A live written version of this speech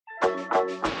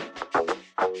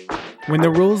When the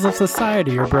rules of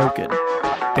society are broken,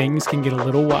 things can get a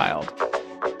little wild.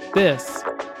 This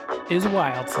is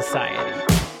Wild Society.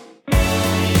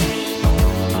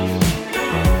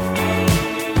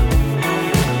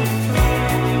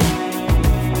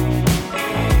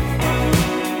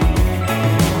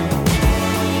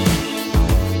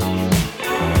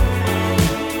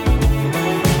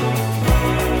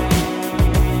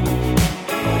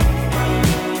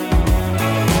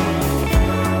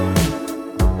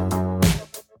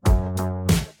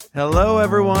 Hello,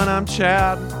 everyone. I'm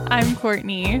Chad. I'm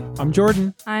Courtney. I'm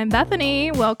Jordan. I'm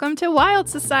Bethany. Welcome to Wild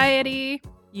Society.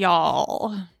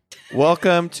 Y'all.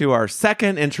 Welcome to our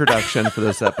second introduction for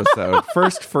this episode.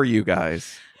 First for you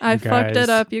guys. I fucked guys. it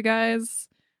up, you guys.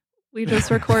 We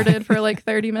just recorded for like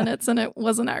 30 minutes and it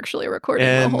wasn't actually recording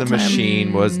the And whole the time.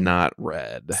 machine was not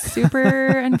red. Super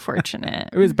unfortunate.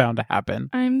 It was bound to happen.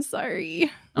 I'm sorry.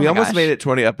 We my almost gosh. made it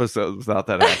 20 episodes without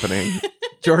that happening.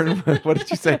 Jordan, what did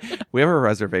you say? We have a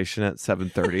reservation at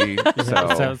 7:30.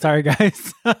 So sorry,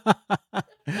 guys.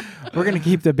 We're going to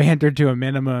keep the banter to a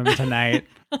minimum tonight.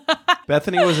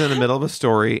 Bethany was in the middle of a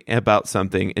story about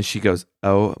something, and she goes,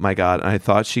 "Oh my God." And I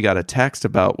thought she got a text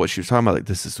about what she was talking about. Like,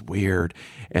 this is weird.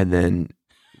 And then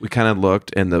we kind of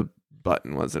looked, and the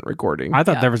button wasn't recording. I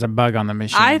thought there was a bug on the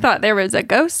machine. I thought there was a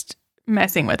ghost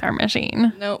messing with our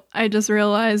machine. Nope. I just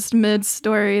realized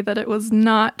mid-story that it was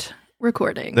not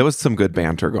recording. There was some good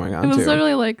banter going on, It was too.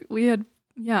 literally like we had,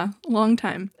 long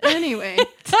time. Anyway,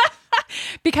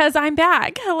 Because I'm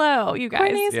back. Hello, you guys.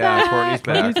 Courtney's Yeah, back. Courtney's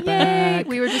back. Courtney's back.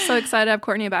 We were just so excited to have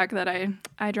Courtney back that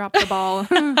I dropped the ball.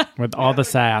 With all the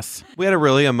sass. We had a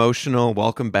really emotional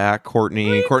welcome back, Courtney.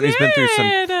 We Courtney's been through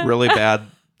did. some really bad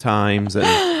times. And,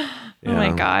 Oh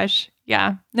my gosh.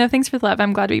 Yeah. No, thanks for the love.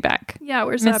 I'm glad to be back. Yeah,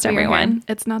 we're so Missed happy you're here. everyone.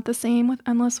 It's not the same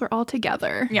unless we're all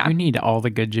together. Yeah. We need all the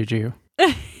good juju.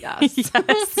 Yes.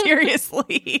 Yes,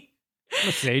 seriously.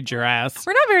 Sage your ass.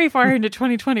 We're not very far into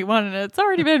 2021 and it's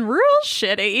already been real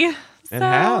shitty. It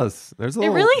has. There's a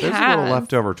little, really there's a little has.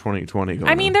 leftover 2020 going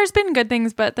I mean, on. there's been good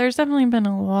things, but there's definitely been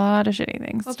a lot of shitty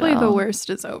things. Hopefully still. the worst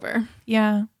is over.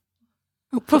 Yeah.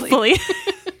 Hopefully.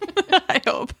 I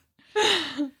hope.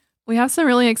 We have some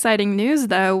really exciting news,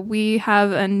 though. We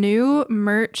have a new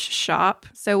merch shop.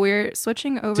 So we're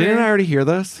switching over. Didn't I already hear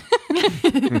this?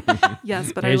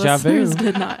 Yes, but our Deja vu. listeners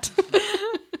did not.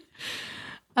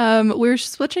 We're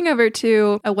switching over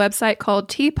to a website called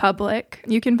TeePublic.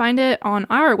 You can find it on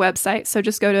our website. So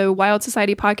just go to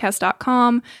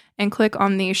wildsocietypodcast.com and click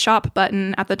on the shop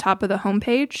button at the top of the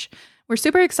homepage. We're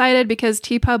super excited because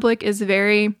TeePublic is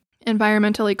very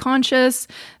environmentally conscious.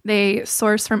 They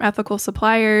source from ethical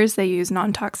suppliers. They use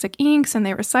non-toxic inks and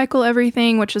they recycle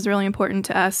everything, which is really important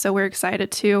to us. So we're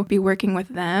excited to be working with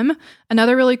them.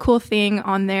 Another really cool thing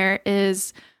on there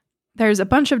is there's a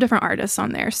bunch of different artists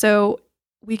on there. So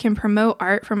we can promote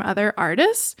art from other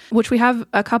artists, which we have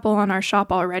a couple on our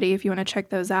shop already if you want to check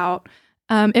those out.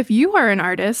 If you are an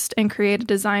artist and create a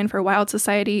design for Wild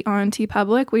Society on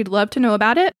TeePublic, we'd love to know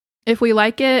about it. If we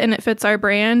like it and it fits our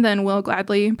brand, then we'll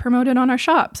gladly promote it on our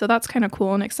shop. So that's kind of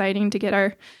cool and exciting to get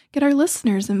our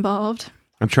listeners involved.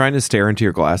 I'm trying to stare into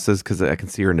your glasses because I can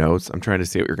see your notes. I'm trying to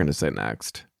see what you're going to say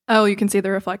next. Oh, you can see the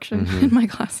reflection in my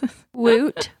glasses.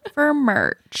 Woot for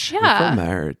merch. Yeah. For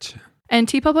marriage. And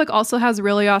TeePublic also has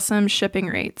really awesome shipping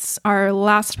rates. Our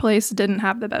last place didn't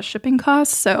have the best shipping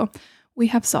costs, so we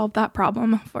have solved that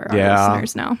problem for our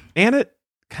listeners now. And it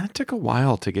kind of took a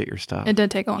while to get your stuff. It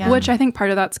did take a while, Yeah. which I think part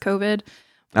of that's COVID.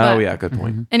 Oh, but- yeah. Good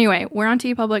point. Anyway, we're on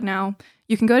TeePublic now.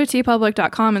 You can go to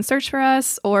teepublic.com and search for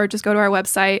us, or just go to our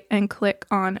website and click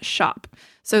on shop.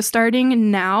 So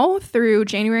starting now through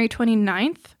January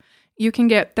 29th, you can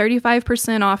get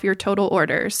 35% off your total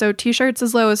order. So t-shirts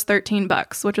as low as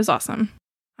 $13, which is awesome.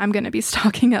 I'm going to be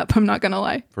stocking up. I'm not going to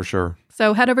lie. For sure.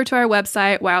 So head over to our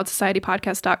website,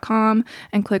 wildsocietypodcast.com,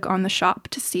 and click on the shop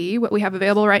to see what we have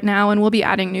available right now. And we'll be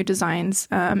adding new designs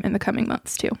in the coming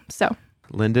months too. So,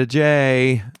 Linda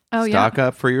J. Oh, Stock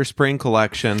up for your spring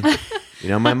collection. You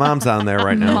know, my mom's on there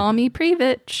right now. Mommy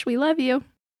Previch, we love you.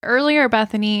 Earlier,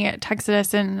 Bethany texted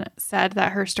us and said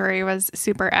that her story was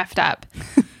super effed up.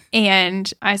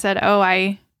 And I said,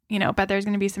 bet there's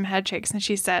going to be some head shakes. And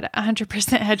she said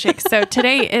 100% head shakes. So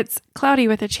today it's cloudy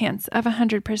with a chance of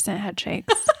 100% head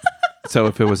shakes. So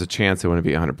if it was a chance, it wouldn't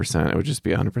be 100%. It would just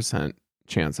be 100%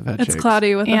 chance of head It's shakes.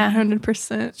 cloudy with Yeah. 100%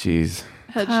 Jeez.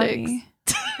 head Cloudy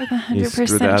shakes. with You 100%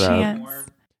 screwed that up. chance.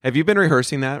 Have you been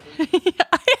rehearsing that?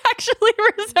 I actually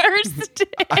rehearsed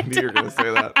it. I knew you were going to say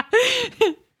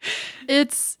that.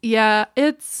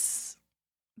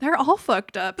 They're all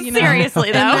fucked up, you know. Seriously,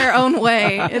 in though. their own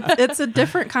way. It's a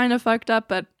different kind of fucked up,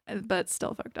 but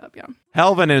still fucked up. Yeah.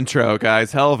 Hell of an intro,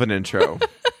 guys. Hell of an intro.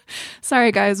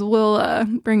 Sorry, guys. We'll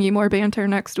bring you more banter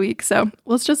next week. So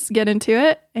let's just get into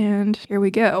it. And here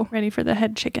we go. Ready for the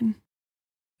head chicken.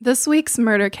 This week's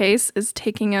murder case is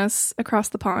taking us across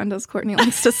the pond, as Courtney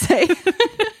likes to say,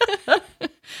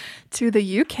 to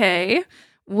the UK,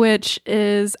 which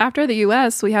is, after the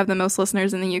US, we have the most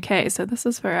listeners in the UK. So this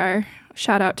is for our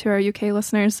shout out to our UK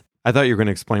listeners. I thought you were going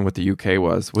to explain what the UK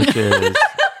was, which is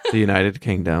the United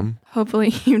Kingdom,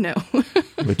 Hopefully you know.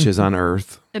 which is on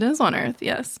Earth. It is on Earth,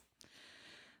 yes.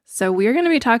 So we're going to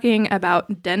be talking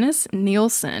about Dennis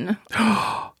Nielsen.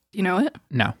 You know it?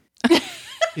 No.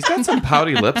 He's got some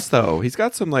pouty lips, though. He's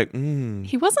got some like,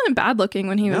 He wasn't bad looking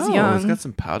when he was no, young. he's got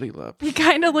some pouty lips. He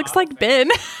kind of looks like Ben.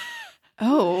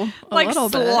 Oh, a Like little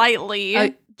bit.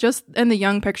 slightly. Just in the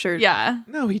young picture. Yeah.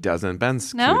 No, he doesn't.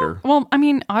 Ben's No? cuter. Well, I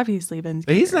mean, obviously Ben's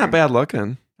But he's cuter. not bad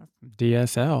looking.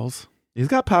 DSLs. He's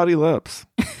got pouty lips.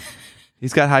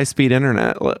 He's got high-speed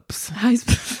internet lips.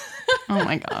 Oh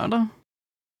my God.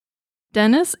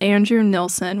 Dennis Andrew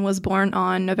Nilsen was born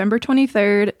on November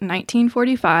 23rd,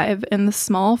 1945 in the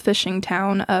small fishing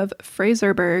town of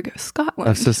Fraserburgh, Scotland.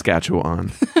 Of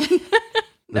Saskatchewan.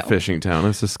 No. The fishing town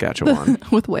of Saskatchewan.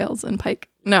 With whales and pike.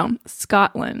 No,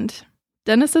 Scotland.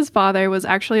 Dennis's father was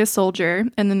actually a soldier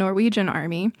in the Norwegian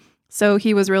army, so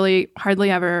he was really hardly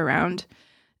ever around.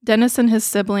 Dennis and his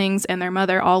siblings and their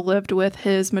mother all lived with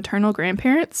his maternal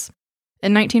grandparents.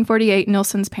 In 1948,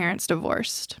 Nilsen's parents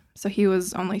divorced, so he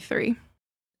was only 3.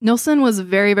 Nilsen was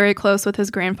very, very close with his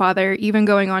grandfather, even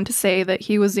going on to say that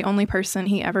he was the only person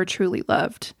he ever truly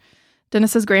loved.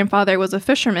 Dennis's grandfather was a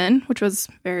fisherman, which was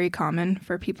very common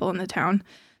for people in the town,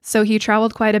 so he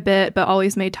traveled quite a bit, but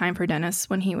always made time for Dennis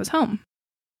when he was home.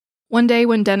 One day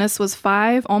when Dennis was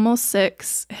 5, almost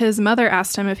 6, his mother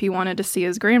asked him if he wanted to see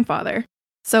his grandfather.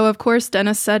 So, of course,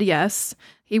 Dennis said yes.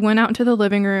 He went out into the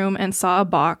living room and saw a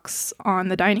box on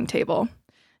the dining table.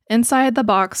 Inside the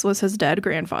box was his dead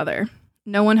grandfather.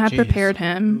 No one had Jeez. prepared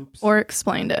him Oops. or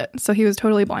explained it, so he was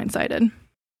totally blindsided.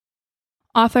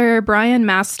 Author Brian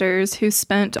Masters, who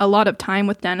spent a lot of time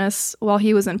with Dennis while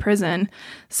he was in prison,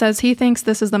 says he thinks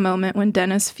this is the moment when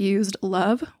Dennis fused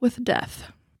love with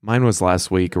death. Mine was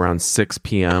last week around 6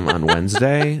 p.m. on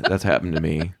Wednesday. That's happened to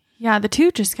me. Yeah, the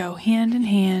two just go hand in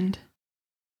hand.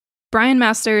 Brian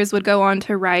Masters would go on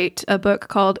to write a book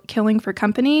called Killing for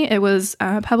Company. It was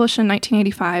published in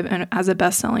 1985 and as a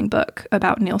best-selling book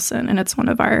about Nielsen, and it's one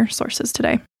of our sources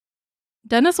today.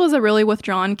 Dennis was a really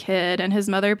withdrawn kid, and his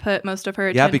mother put most of her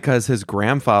Yeah, attention... because his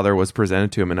grandfather was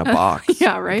presented to him in a box.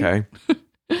 Yeah, right?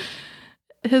 Okay.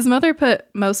 His mother put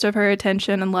most of her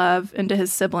attention and love into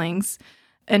his siblings,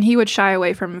 and he would shy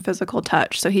away from physical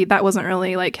touch. So that wasn't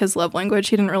really like his love language.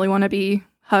 He didn't really want to be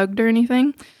hugged or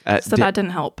anything. So that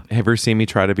didn't help. Have you ever seen me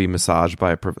try to be massaged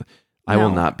by a... I will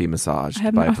No. not be massaged I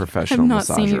have by a not- professional I have not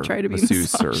massager. seen you try to be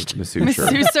massaged. Masseuse.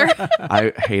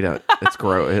 I hate it. It's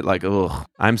gross. Ugh.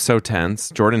 I'm so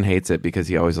tense. Jordan hates it because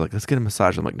he always like, let's get a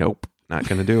massage. I'm like, nope, not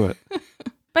going to do it.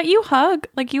 But you hug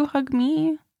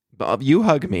me. But you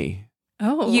hug me.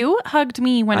 Oh. You hugged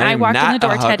me when I I am walked in not the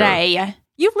door a hugger. today.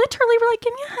 You literally were like,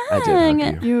 give me a I hug.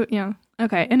 did hug you. Yeah.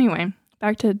 Okay. Anyway,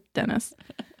 back to Dennis.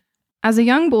 As a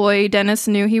young boy, Dennis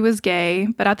knew he was gay,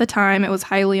 but at the time it was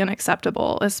highly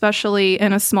unacceptable, especially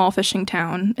in a small fishing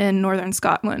town in northern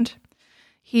Scotland.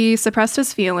 He suppressed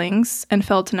his feelings and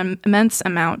felt an immense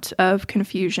amount of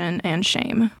confusion and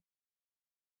shame.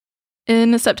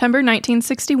 In September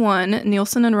 1961,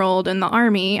 Nielsen enrolled in the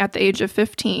Army at the age of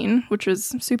 15, which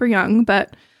was super young,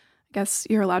 but I guess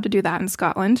you're allowed to do that in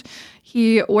Scotland.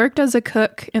 He worked as a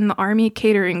cook in the Army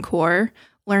Catering Corps,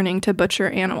 learning to butcher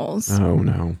animals. Oh,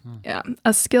 no. Yeah,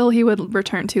 a skill he would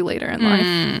return to later in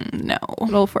life. No. A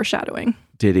little foreshadowing.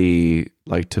 Did he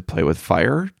like to play with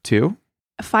fire too?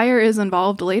 Fire is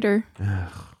involved later.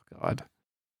 Oh, God.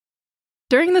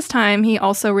 During this time, he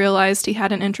also realized he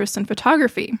had an interest in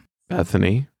photography.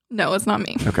 Bethany. No, it's not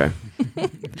me. Okay.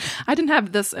 I didn't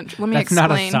have this. Let me That's explain.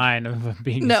 not a sign of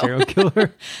being No. a serial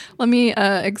killer. Let me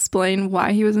explain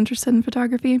why he was interested in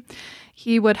photography.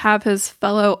 He would have his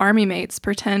fellow army mates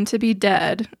pretend to be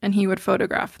dead, and he would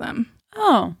photograph them.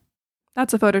 Oh.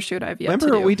 That's a photo shoot I've yet to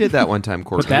Remember do. we did that one time, Put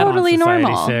Courtney. that Totally on Society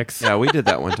normal. 6. Yeah, we did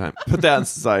that one time. Put that in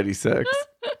Society 6.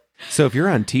 So if you're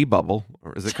on T-Bubble,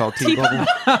 or is it called T-Bubble?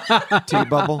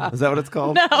 T-Bubble? Is that what it's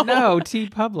called? No. No, T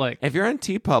Public. If you're on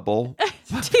T-Bubble,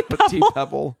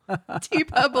 T-Pebble.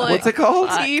 T-Public. What's it called?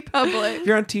 T-Public. If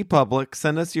you're on T-Public,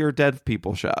 send us your dead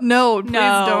people shot. No, please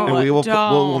don't. And we will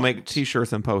we'll don't. make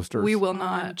T-shirts and posters. We will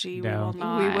not. OMG, No. we will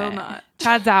not. We will not.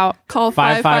 Chad's out. Call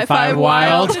 555 555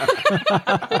 Wild.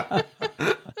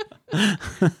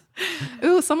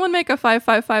 Ooh, someone make a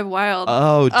 555 Wild.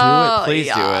 Oh, do it.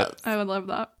 Please do it. I would love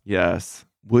that. Yes.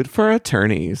 Wood for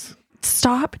attorneys.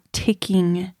 Stop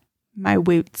taking my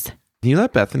woots. Can you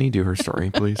let Bethany do her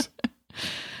story, please?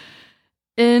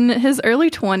 In his early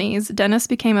 20s, Dennis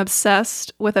became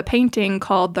obsessed with a painting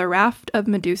called The Raft of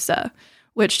Medusa,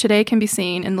 which today can be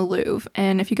seen in the Louvre.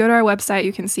 And if you go to our website,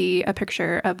 you can see a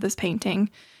picture of this painting.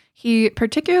 He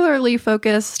particularly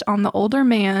focused on the older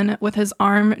man with his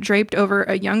arm draped over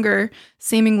a younger,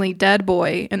 seemingly dead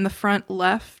boy in the front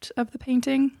left of the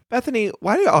painting. Bethany,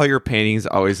 why do all your paintings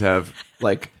always have,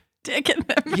 like, Dick in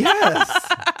them. yes,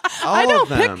 all of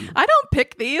them? I don't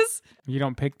pick these. You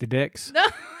don't pick the dicks. No.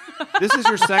 This is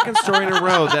your second story in a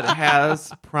row that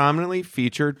has prominently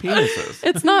featured penises.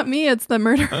 It's not me, it's the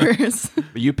murderers.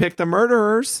 You picked the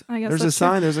murderers. I guess There's a that's true.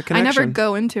 sign. There's a I connection. never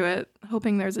go into it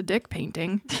hoping there's a dick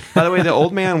painting. By the way, the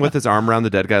old man with his arm around the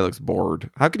dead guy looks bored.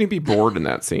 How can he be bored in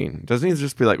that scene? Doesn't he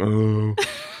just be like, oh,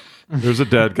 there's a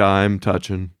dead guy I'm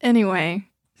touching? Anyway,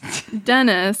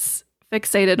 Dennis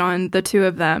fixated on the two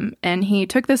of them, and he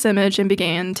took this image and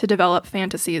began to develop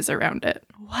fantasies around it.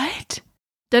 What?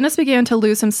 Dennis began to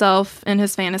lose himself in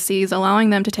his fantasies, allowing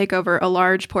them to take over a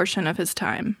large portion of his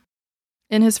time.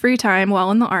 In his free time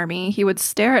while in the army, he would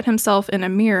stare at himself in a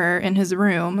mirror in his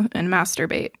room and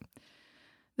masturbate.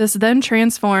 This then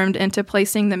transformed into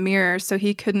placing the mirror so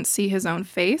he couldn't see his own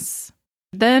face.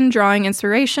 Then, drawing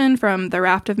inspiration from the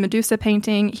Raft of Medusa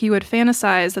painting, he would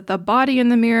fantasize that the body in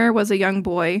the mirror was a young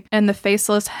boy and the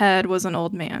faceless head was an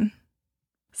old man.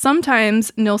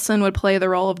 Sometimes Nilsson would play the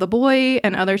role of the boy,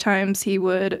 and other times he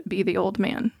would be the old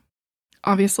man.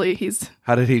 Obviously, he's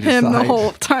How did he decide? him the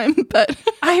whole time, but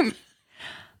I'm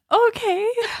okay.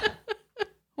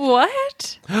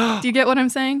 What? do you get what I'm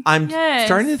saying? I'm Yes.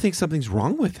 starting to think something's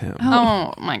wrong with him.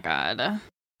 Oh my god.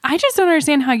 I just don't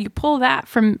understand how you pull that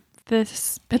from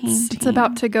this painting. It's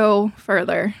about to go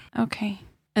further. Okay.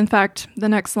 In fact, the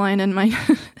next line in my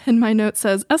in my note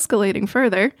says, escalating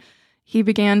further, he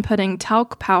began putting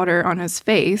talc powder on his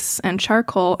face and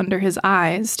charcoal under his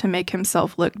eyes to make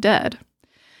himself look dead.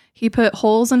 He put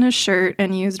holes in his shirt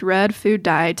and used red food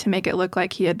dye to make it look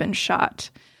like he had been shot.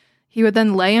 He would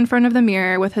then lay in front of the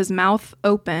mirror with his mouth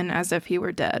open as if he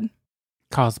were dead.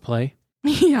 Cosplay.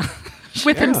 Yeah.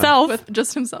 With Yeah. himself. With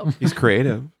just himself. He's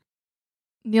creative.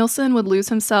 Nilsson would lose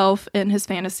himself in his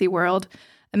fantasy world,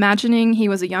 imagining he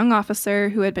was a young officer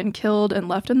who had been killed and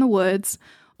left in the woods,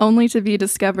 only to be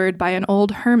discovered by an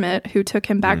old hermit who took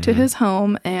him back to his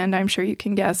home, and I'm sure you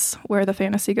can guess where the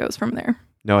fantasy goes from there.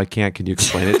 No, I can't. Can you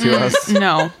explain it to us?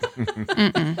 No.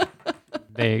 Mm-mm.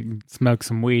 They smoke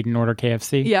some weed and order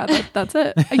KFC. Yeah, that's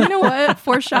it. You know what?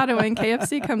 Foreshadowing,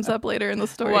 KFC comes up later in the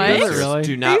story. What? Does it really?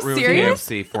 Do not you ruin serious?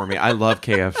 KFC for me. I love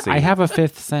KFC. I have a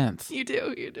fifth sense. You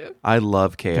do. I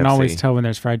love You KFC. can always tell when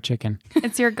there's fried chicken.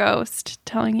 It's your ghost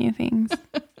telling you things.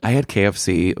 I had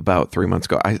KFC about 3 months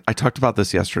ago. I talked about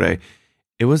this yesterday.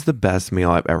 It was the best meal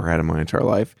I've ever had in my entire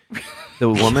life. The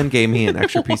woman gave me an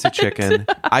extra piece of chicken.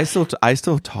 I still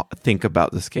think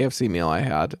about this KFC meal I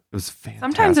had. It was fantastic.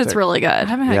 Sometimes it's really I good.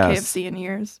 haven't had Yes. KFC in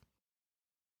years.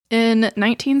 In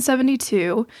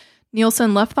 1972,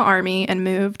 Nilsson left the army and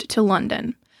moved to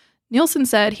London. Nilsson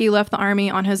said he left the army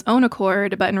on his own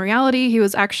accord, but in reality, he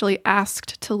was actually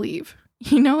asked to leave.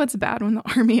 You know it's bad when the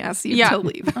army asks you Yeah. to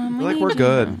leave. They're like, we're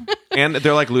good. And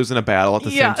they're like losing a battle at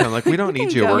the Yeah. same time. Like, we don't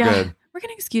need you. go. We're Yeah. good. We're going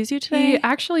to excuse you He today.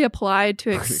 actually applied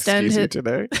to extend Excuse me his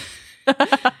today.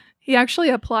 He actually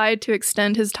applied to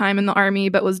extend his time in the army,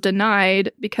 but was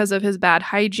denied because of his bad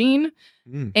hygiene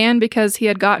Mm. and because he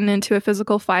had gotten into a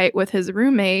physical fight with his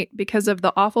roommate because of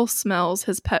the awful smells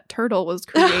his pet turtle was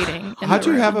creating. in How'd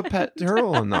the you have room. a pet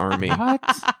turtle in the army? What?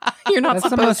 You're not That's the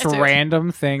supposed most to.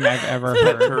 random thing I've ever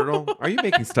Pet heard. turtle? Are you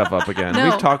making stuff up again? No.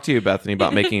 We've talked to you, Bethany,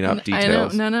 about making up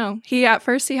details. I know. No. At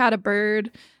first he had a bird,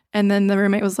 and then the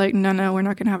roommate was like, no, we're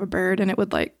not going to have a bird. And it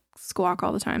would like squawk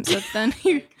all the time. So then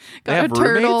he They got have a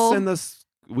turtle. roommates in the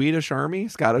Swedish army,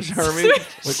 Scottish army.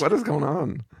 Like, what is going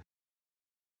on?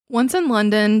 Once in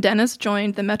London, Dennis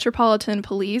joined the Metropolitan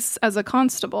Police as a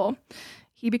constable.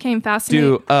 He became fascinated.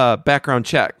 Do a background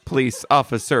check, police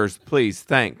officers, please.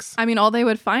 Thanks. I mean, all they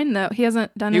would find, though, he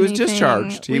hasn't done He anything. was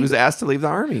discharged. He was asked to leave the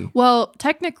army. Well,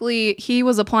 technically, he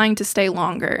was applying to stay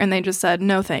longer, and they just said,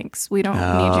 no thanks. We don't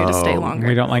need you to stay Oh. longer.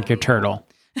 We don't like your turtle.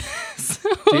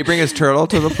 Did he bring his turtle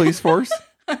to the police force?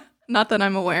 Not that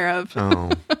I'm aware of.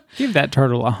 Oh. Give that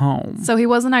turtle a home. So he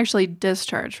wasn't actually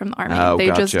discharged from the army. Oh, They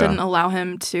just gotcha. didn't allow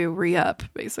him to re-up,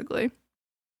 basically.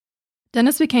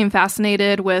 Dennis became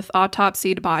fascinated with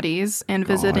autopsied bodies and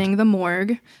visiting the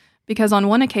morgue because on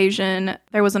one occasion,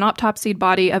 there was an autopsied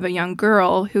body of a young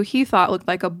girl who he thought looked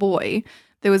like a boy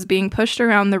that was being pushed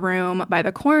around the room by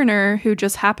the coroner, who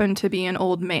just happened to be an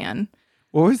old man.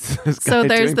 What was this guy So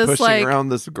there's doing this, pushing like- around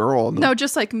this girl? in the- No,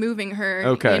 just like moving her,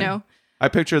 Okay. you know. I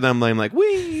picture them laying like,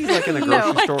 wee, like in the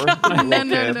No. grocery store.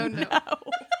 No.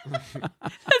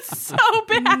 That's so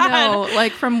bad. No,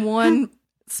 like from one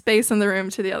space in the room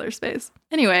to the other space.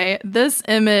 Anyway, this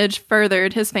image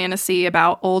furthered his fantasy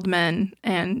about old men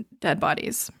and dead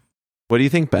bodies. What do you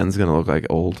think Ben's going to look like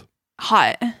old?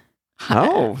 Hot.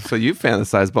 Oh, so you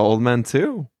fantasize about old men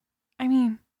too. I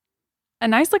mean, a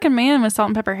nice looking man with salt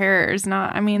and pepper hair is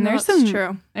not. I mean, there's That's some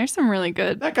true. There's some really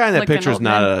good. That guy in that looking picture is old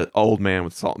not men. an old man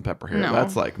with salt and pepper hair. No.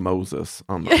 That's like Moses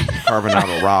on the carving out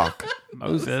a rock.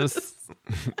 Moses.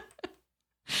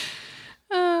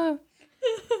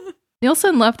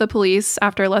 Nielsen left the police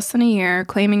after less than a year,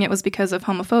 claiming it was because of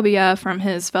homophobia from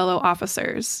his fellow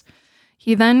officers.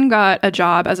 He then got a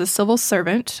job as a civil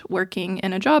servant working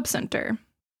in a job center.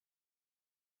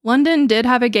 London did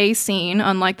have a gay scene,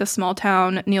 unlike the small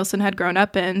town Nielsen had grown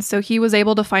up in, so he was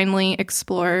able to finally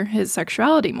explore his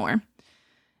sexuality more.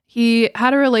 He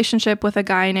had a relationship with a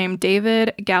guy named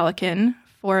David Gallican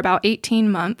for about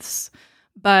 18 months,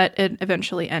 but it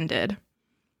eventually ended.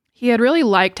 He had really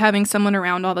liked having someone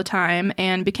around all the time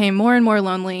and became more and more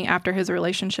lonely after his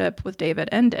relationship with David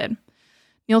ended.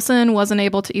 Nielsen wasn't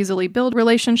able to easily build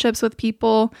relationships with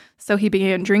people, so he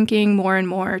began drinking more and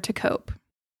more to cope.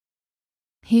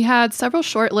 He had several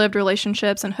short-lived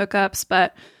relationships and hookups,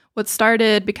 but what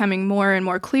started becoming more and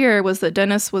more clear was that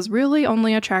Dennis was really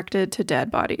only attracted to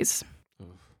dead bodies.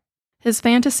 His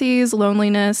fantasies,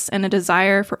 loneliness, and a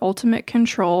desire for ultimate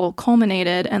control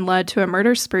culminated and led to a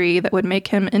murder spree that would make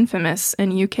him infamous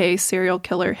in UK serial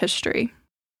killer history.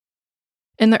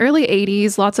 In the early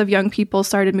 80s, lots of young people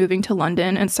started moving to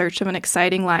London in search of an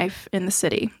exciting life in the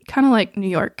city, kind of like New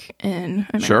York in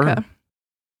America. Sure.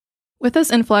 With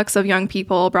this influx of young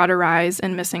people brought a rise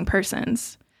in missing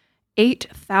persons.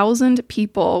 8,000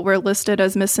 people were listed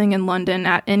as missing in London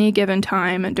at any given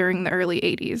time during the early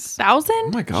 80s. 1,000? Oh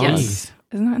my God. Yes.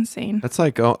 Isn't that insane? That's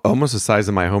like almost the size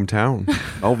of my hometown,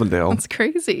 Elvendale. That's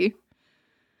crazy.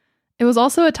 It was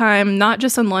also a time, not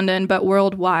just in London, but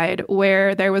worldwide,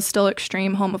 where there was still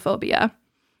extreme homophobia.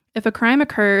 If a crime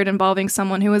occurred involving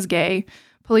someone who was gay,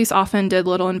 police often did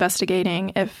little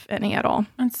investigating, if any at all.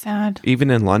 That's sad.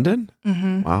 Even in London?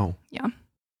 Mm-hmm. Wow. Yeah.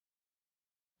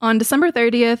 On December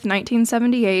 30th,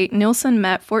 1978, Nielsen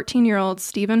met 14-year-old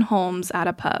Stephen Holmes at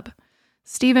a pub.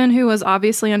 Stephen, who was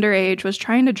obviously underage, was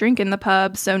trying to drink in the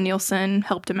pub, so Nielsen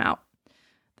helped him out.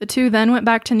 The two then went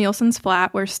back to Nielsen's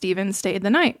flat where Stephen stayed the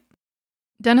night.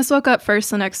 Dennis woke up first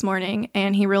the next morning,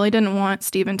 and he really didn't want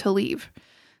Stephen to leave.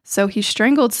 So he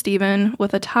strangled Stephen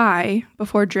with a tie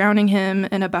before drowning him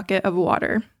in a bucket of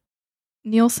water.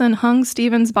 Nielsen hung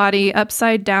Stephen's body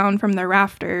upside down from the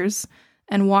rafters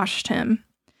and washed him.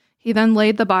 He then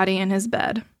laid the body in his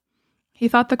bed. He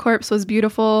thought the corpse was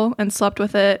beautiful and slept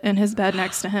with it in his bed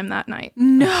next to him that night.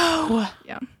 No.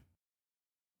 Yeah.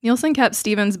 Nielsen kept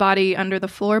Stephen's body under the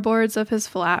floorboards of his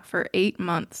flat for 8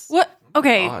 months. What?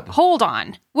 Okay, God. hold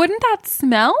on. Wouldn't that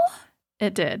smell?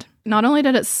 It did. Not only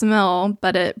did it smell,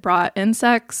 but it brought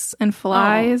insects and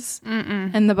flies,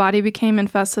 Mm-mm. and the body became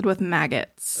infested with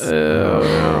maggots.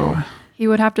 Oh, He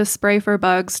would have to spray for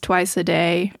bugs twice a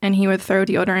day, and he would throw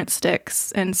deodorant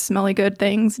sticks and smelly good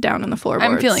things down in the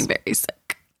floorboards. I'm feeling very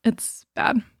sick. It's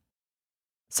bad.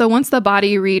 So once the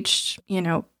body reached,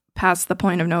 past the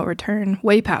point of no return,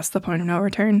 way past the point of no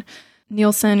return,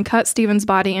 Nielsen cut Stephen's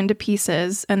body into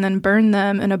pieces and then burned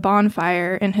them in a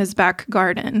bonfire in his back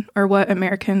garden, or what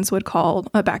Americans would call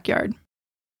a backyard.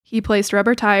 He placed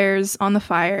rubber tires on the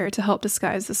fire to help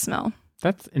disguise the smell.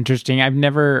 That's interesting. I've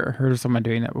never heard of someone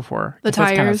doing that before. The Guess that's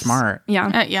kind of tires. smart.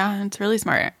 Yeah. Yeah, it's really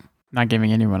smart. Not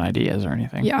giving anyone ideas or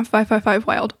anything. Yeah, 555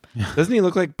 wild. Doesn't he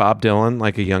look like Bob Dylan,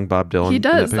 like a young Bob Dylan? He in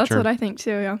that does. That's picture? what I think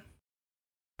too, yeah.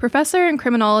 Professor and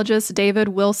criminologist David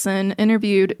Wilson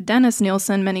interviewed Dennis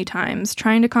Nielsen many times,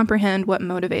 trying to comprehend what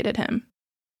motivated him.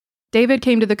 David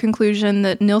came to the conclusion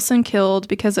that Nielsen killed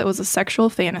because it was a sexual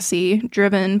fantasy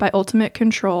driven by ultimate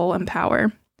control and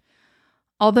power.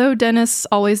 Although Dennis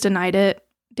always denied it,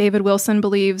 David Wilson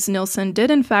believes Nielsen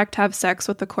did in fact have sex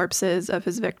with the corpses of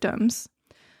his victims.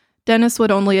 Dennis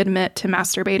would only admit to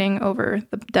masturbating over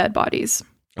the dead bodies.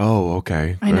 Oh,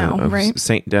 okay. I know, Of right?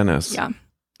 St. Dennis. Yeah.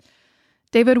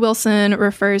 David Wilson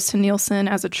refers to Nielsen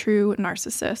as a true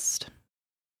narcissist.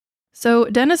 So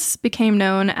Dennis became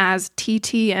known as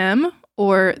TTM,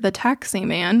 or the Taxi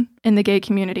Man, in the gay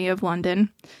community of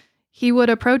London. He would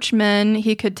approach men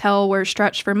he could tell were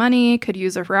stretched for money, could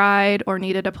use a ride, or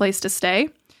needed a place to stay.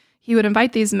 He would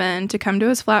invite these men to come to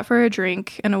his flat for a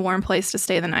drink and a warm place to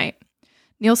stay the night.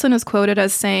 Nielsen is quoted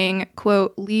as saying,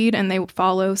 quote, "lead and they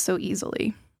follow so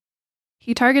easily."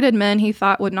 He targeted men he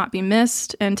thought would not be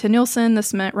missed, and to Nielsen,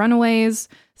 this meant runaways,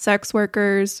 sex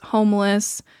workers,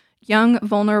 homeless, young,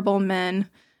 vulnerable men,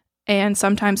 and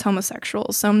sometimes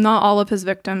homosexuals. So not all of his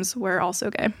victims were also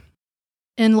gay.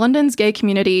 In London's gay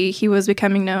community, he was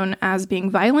becoming known as being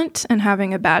violent and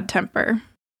having a bad temper.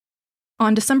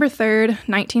 On December 3rd,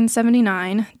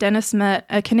 1979, Dennis met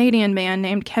a Canadian man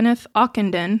named Kenneth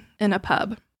Ockenden in a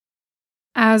pub.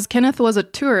 As Kenneth was a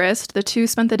tourist, the two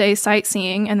spent the day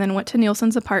sightseeing and then went to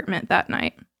Nielsen's apartment that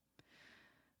night.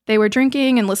 They were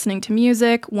drinking and listening to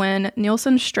music when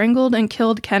Nielsen strangled and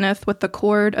killed Kenneth with the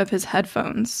cord of his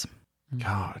headphones.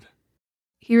 God.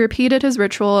 He repeated his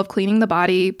ritual of cleaning the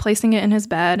body, placing it in his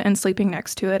bed, and sleeping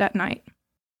next to it at night.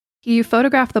 He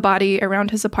photographed the body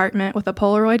around his apartment with a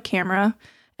Polaroid camera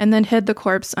and then hid the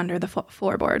corpse under the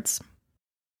floorboards.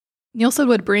 Nielsen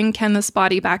would bring Kenneth's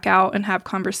body back out and have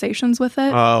conversations with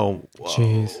it. Oh, whoa.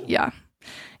 Jeez. Yeah.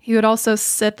 He would also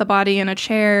sit the body in a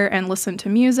chair and listen to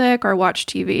music or watch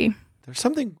TV. There's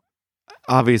something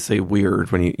obviously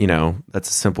weird when you know, that's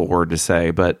a simple word to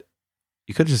say, but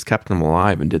you could have just kept him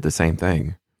alive and did the same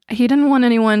thing. He didn't want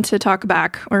anyone to talk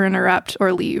back or interrupt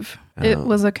or leave. It Oh.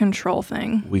 was a control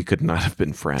thing. We could not have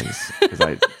been friends because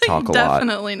I talk a lot.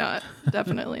 Definitely not.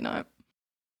 Definitely not.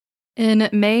 In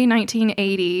May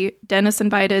 1980, Dennis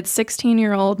invited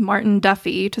 16-year-old Martin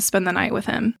Duffy to spend the night with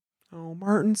him. Oh,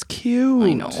 Martin's cute.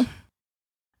 I know.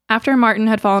 After Martin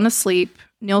had fallen asleep,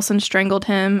 Nielsen strangled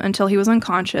him until he was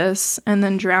unconscious and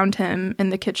then drowned him in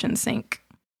the kitchen sink.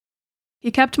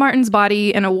 He kept Martin's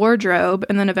body in a wardrobe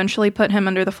and then eventually put him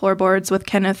under the floorboards with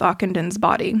Kenneth Ockenden's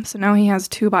body. So now he has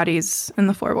two bodies in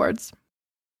the floorboards.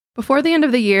 Before the end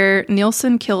of the year,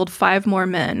 Nielsen killed 5 more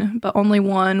men, but only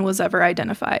one was ever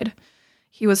identified.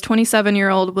 He was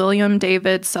 27-year-old William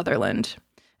David Sutherland,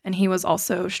 and he was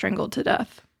also strangled to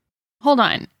death. Hold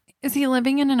on. Is he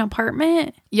living in an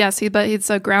apartment? Yes, but it's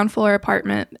a ground floor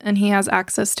apartment, and he has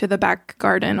access to the back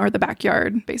garden or the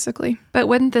backyard, basically. But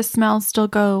wouldn't the smell still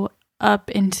go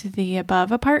up into the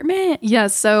above apartment?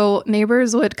 Yes, so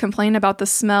neighbors would complain about the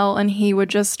smell, and he would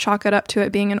just chalk it up to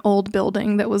it being an old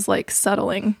building that was like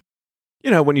settling. You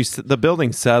know, when the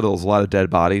building settles, a lot of dead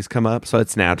bodies come up, so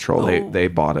it's natural. Oh. They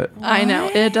bought it. I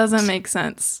know, it What? doesn't make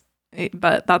sense,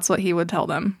 but that's what he would tell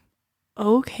them.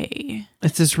 Okay.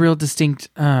 It's this real distinct,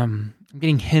 I'm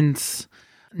getting hints,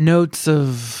 notes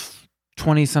of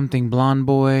 20-something blonde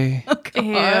boy. Okay.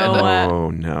 Ew. Oh,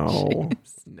 no. Jeez.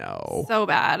 No. So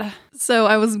bad. So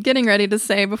I was getting ready to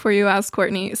say before you asked,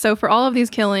 Courtney, so for all of these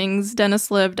killings, Dennis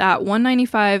lived at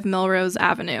 195 Melrose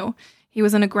Avenue. He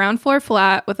was in a ground floor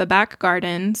flat with a back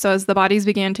garden, so as the bodies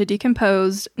began to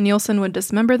decompose, Nielsen would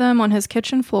dismember them on his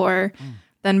kitchen floor,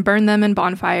 then burn them in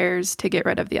bonfires to get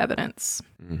rid of the evidence.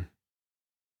 Mm.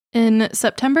 In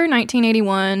September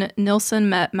 1981, Nielsen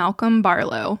met Malcolm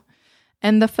Barlow.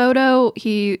 And the photo,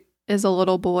 he is a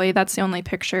little boy. That's the only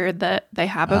picture that they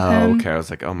have of him. Okay. I was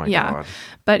like, oh my Yeah. God.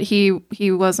 But he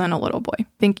wasn't a little boy. I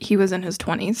think he was in his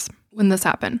 20s when this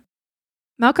happened.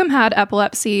 Malcolm had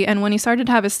epilepsy, and when he started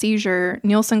to have a seizure,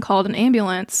 Nielsen called an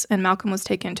ambulance, and Malcolm was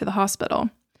taken to the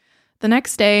hospital. The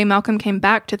next day, Malcolm came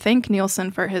back to thank Nielsen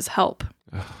for his help.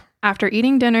 Ugh. After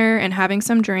eating dinner and having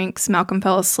some drinks, Malcolm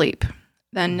fell asleep.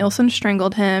 Then Nielsen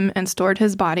strangled him and stored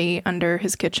his body under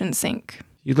his kitchen sink.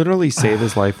 You literally saved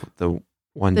his life the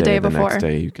day before. next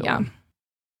day you killed Yeah. him.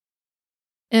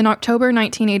 In October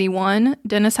 1981,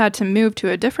 Dennis had to move to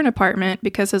a different apartment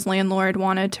because his landlord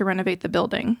wanted to renovate the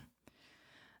building.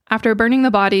 After burning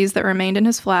the bodies that remained in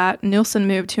his flat, Nielsen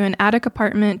moved to an attic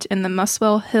apartment in the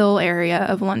Muswell Hill area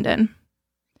of London.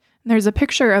 There's a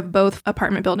picture of both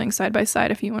apartment buildings side by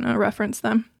side if you want to reference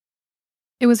them.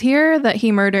 It was here that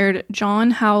he murdered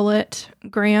John Howlett,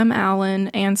 Graham Allen,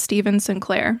 and Stephen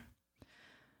Sinclair.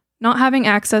 Not having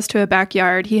access to a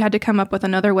backyard, he had to come up with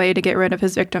another way to get rid of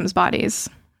his victims' bodies.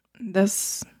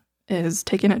 This is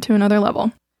taking it to another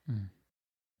level.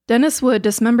 Dennis would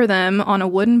dismember them on a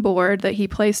wooden board that he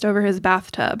placed over his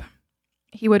bathtub.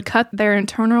 He would cut their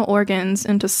internal organs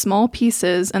into small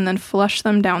pieces and then flush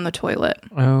them down the toilet.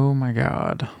 Oh my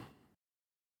God.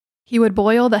 He would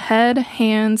boil the head,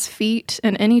 hands, feet,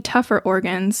 and any tougher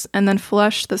organs and then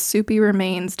flush the soupy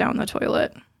remains down the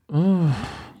toilet. Ooh.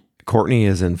 Courtney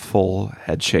is in full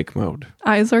head shake mode.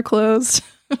 Eyes are closed.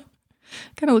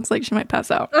 Kind of looks like she might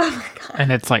pass out.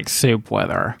 And it's like soup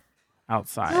weather.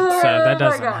 outside, so that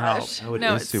doesn't help. Oh, it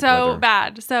No, is it's soup so leather.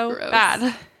 bad. So Gross.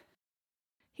 bad.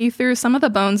 He threw some of the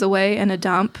bones away in a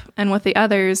dump, and with the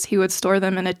others, he would store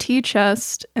them in a tea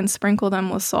chest and sprinkle them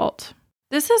with salt.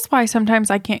 This is why sometimes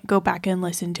I can't go back and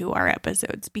listen to our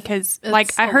episodes because,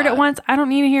 It's I a heard it lot. once. I don't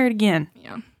need to hear it again.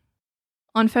 Yeah.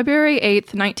 On February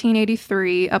 8th,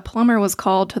 1983, a plumber was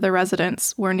called to the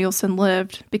residence where Nielsen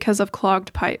lived because of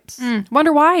clogged pipes.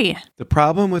 Wonder why. The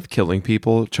problem with killing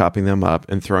people, chopping them up,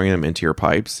 and throwing them into your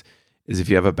pipes is if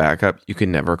you have a backup, you can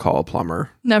never call a plumber.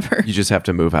 Never. You just have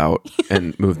to move out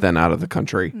and move then out of the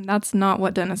country. That's not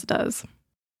what Dennis does.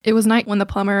 It was night when the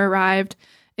plumber arrived.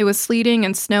 It was sleeting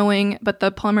and snowing, but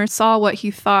the plumber saw what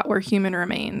he thought were human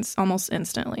remains almost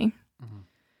instantly.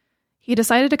 He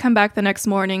decided to come back the next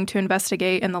morning to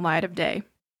investigate in the light of day.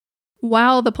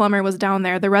 While the plumber was down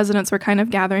there, the residents were kind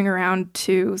of gathering around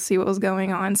to see what was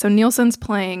going on. So Nielsen's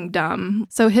playing dumb.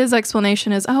 So his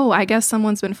explanation is, I guess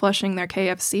someone's been flushing their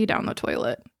KFC down the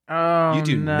toilet. Oh, You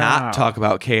do no. not talk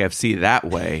about KFC that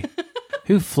way.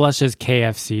 Who flushes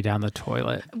KFC down the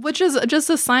toilet? Which is just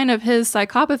a sign of his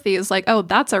psychopathy. Is like,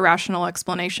 that's a rational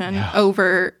explanation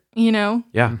over,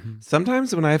 Yeah.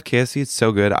 Sometimes when I have KFC, it's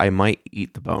so good, I might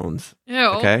eat the bones. Ew.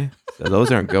 Okay? So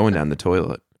those aren't going down the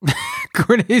toilet.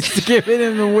 Courtney's giving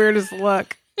him the weirdest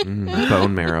look.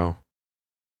 Bone marrow.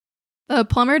 The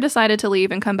plumber decided to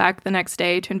leave and come back the next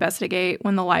day to investigate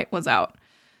when the light was out.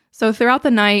 So throughout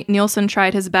the night, Nielsen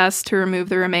tried his best to remove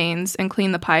the remains and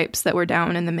clean the pipes that were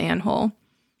down in the manhole.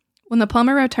 When the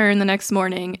plumber returned the next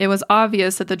morning, it was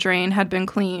obvious that the drain had been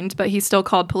cleaned, but he still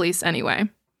called police anyway.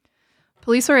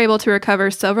 Police were able to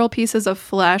recover several pieces of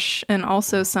flesh and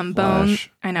also some bone.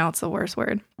 Flesh. I know, it's the worst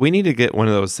word. We need to get one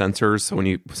of those sensors so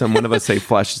when one of us say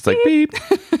flesh, it's like beep.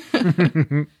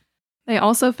 They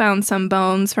also found some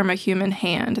bones from a human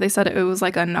hand. They said it was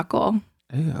like a knuckle.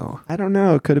 Ew. I don't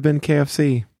know. It could have been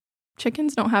KFC.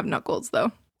 Chickens don't have knuckles,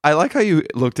 though. I like how you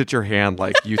looked at your hand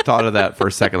like you thought of that for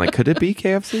a second. Like, could it be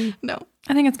KFC? No.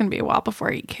 I think it's going to be a while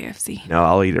before I eat KFC. No,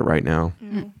 I'll eat it right now.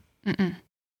 Mm-mm.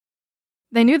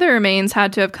 They knew the remains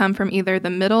had to have come from either the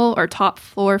middle or top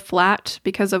floor flat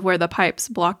because of where the pipe's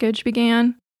blockage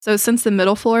began. So since the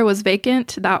middle floor was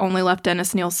vacant, that only left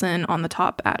Dennis Nielsen on the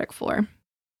top attic floor.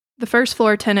 The first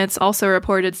floor tenants also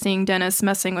reported seeing Dennis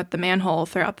messing with the manhole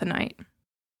throughout the night.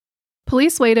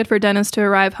 Police waited for Dennis to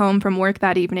arrive home from work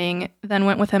that evening, then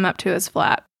went with him up to his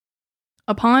flat.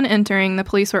 Upon entering, the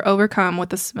police were overcome with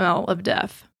the smell of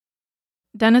death.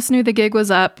 Dennis knew the gig was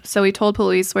up, so he told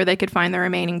police where they could find the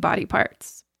remaining body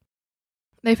parts.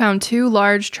 They found 2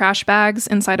 large trash bags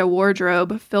inside a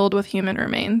wardrobe filled with human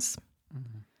remains.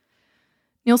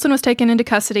 Nielsen was taken into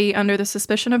custody under the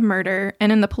suspicion of murder,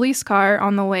 and in the police car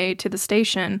on the way to the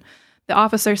station, the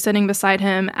officer sitting beside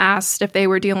him asked if they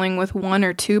were dealing with 1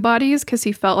 or 2 bodies because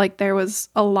he felt like there was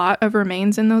a lot of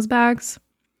remains in those bags.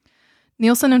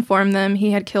 Nielsen informed them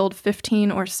he had killed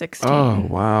 15 or 16. Oh,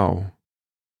 wow.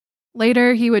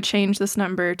 Later, he would change this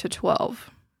number to 12,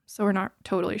 so we're not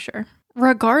totally sure.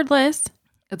 Regardless,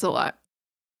 It's a lot.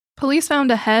 Police found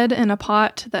a head in a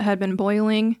pot that had been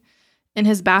boiling. In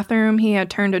his bathroom, he had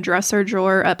turned a dresser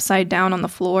drawer upside down on the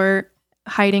floor,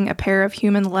 hiding a pair of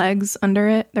human legs under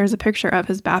it. There's a picture of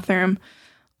his bathroom.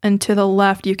 And to the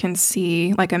left, you can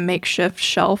see like a makeshift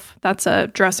shelf. That's a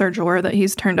dresser drawer that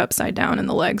he's turned upside down and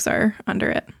the legs are under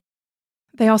it.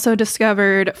 They also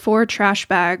discovered 4 trash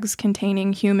bags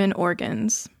containing human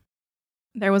organs.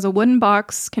 There was a wooden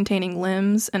box containing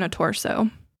limbs and a torso.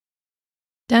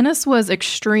 Dennis was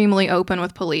extremely open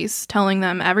with police, telling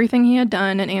them everything he had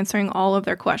done and answering all of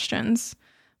their questions.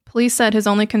 Police said his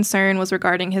only concern was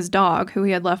regarding his dog, who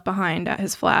he had left behind at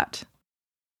his flat.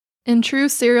 In true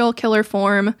serial killer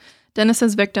form,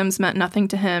 Dennis's victims meant nothing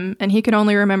to him, and he could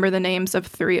only remember the names of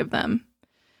 3 of them.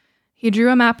 He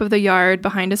drew a map of the yard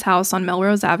behind his house on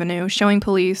Melrose Avenue, showing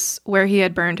police where he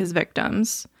had burned his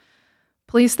victims.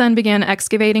 Police then began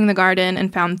excavating the garden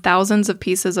and found thousands of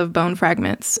pieces of bone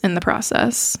fragments in the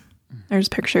process. There's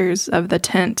pictures of the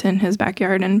tent in his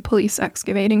backyard and police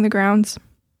excavating the grounds.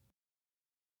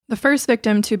 The first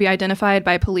victim to be identified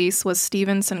by police was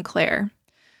Stephen Sinclair.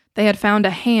 They had found a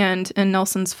hand in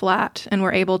Nelson's flat and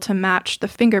were able to match the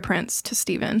fingerprints to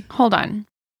Stephen. hold on.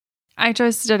 I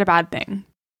just did a bad thing.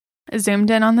 I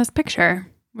zoomed in on this picture,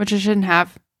 which I shouldn't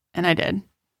have, and I did.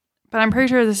 But I'm pretty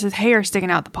sure this is hair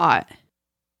sticking out the pot.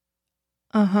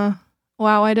 Uh-huh.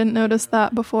 Wow, I didn't notice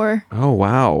that before. Oh,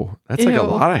 wow. That's like Ew. a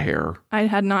lot of hair. I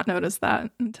had not noticed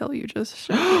that until you just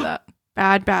showed me that.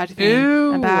 Bad thing.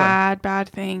 Ew. A bad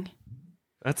thing.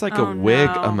 That's like Oh, a wig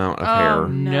no. amount of Oh, hair.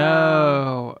 no.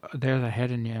 No. There's a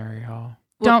head in your area.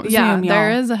 Don't yeah, zoom, y'all.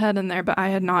 there is a head in there, but I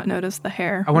had not noticed the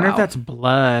hair. I wonder if Wow. that's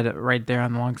blood right there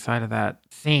on the long side of that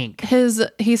sink.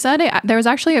 He said there was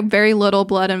actually very little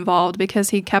blood involved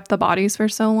because he kept the bodies for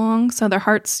so long. So their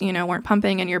hearts, weren't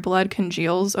pumping and your blood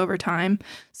congeals over time.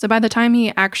 So by the time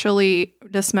he actually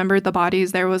dismembered the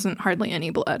bodies, there wasn't hardly any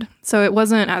blood. So it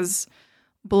wasn't as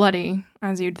bloody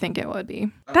as you'd think it would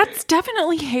be. That's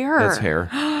definitely hair. That's hair.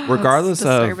 Regardless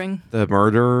of disturbing. the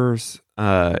murderers,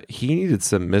 he needed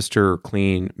some Mr.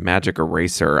 Clean magic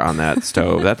eraser on that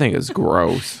stove. That thing is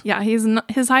gross. Yeah,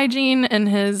 his hygiene and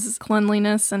his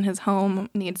cleanliness and his home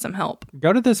needs some help.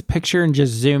 Go to this picture and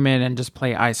just zoom in and just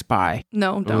play I Spy.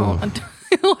 No, don't.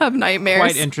 You'll have nightmares.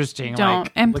 Quite interesting. Don't.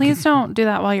 And please don't do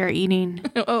that while you're eating.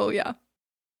 Oh, yeah.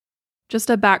 Just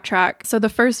to backtrack. So the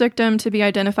first victim to be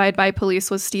identified by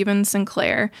police was Stephen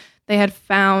Sinclair. They had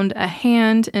found a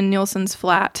hand in Nielsen's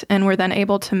flat and were then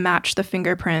able to match the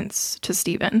fingerprints to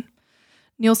Stephen.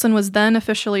 Nielsen was then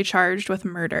officially charged with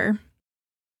murder.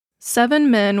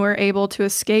 7 men were able to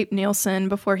escape Nielsen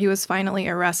before he was finally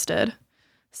arrested.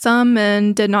 Some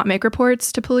men did not make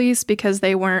reports to police because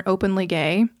they weren't openly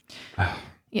gay.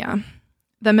 Yeah.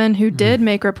 The men who did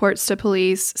make reports to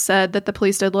police said that the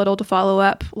police did little to follow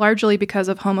up, largely because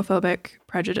of homophobic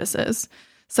prejudices.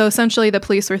 So essentially, the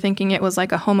police were thinking it was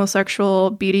like a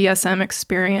homosexual BDSM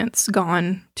experience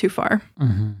gone too far.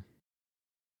 Mm-hmm.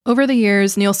 Over the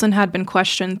years, Nielsen had been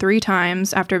questioned 3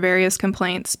 times after various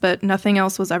complaints, but nothing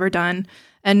else was ever done,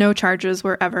 and no charges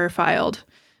were ever filed.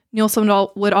 Nielsen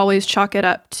would always chalk it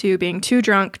up to being too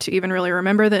drunk to even really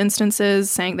remember the instances,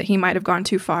 saying that he might have gone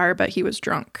too far, but he was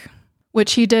drunk.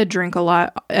 Which he did drink a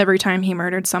lot every time he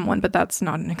murdered someone, but that's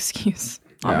not an excuse,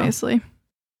 obviously.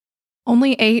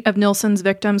 Only 8 of Nielsen's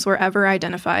victims were ever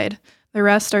identified. The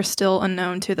rest are still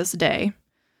unknown to this day.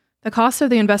 The cost of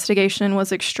the investigation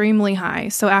was extremely high,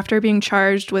 so after being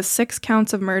charged with 6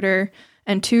 counts of murder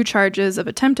and 2 charges of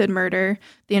attempted murder,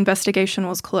 the investigation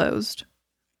was closed.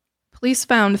 Police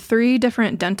found 3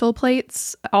 different dental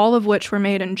plates, all of which were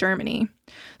made in Germany.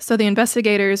 So the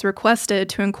investigators requested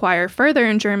to inquire further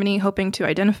in Germany, hoping to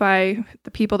identify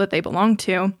the people that they belonged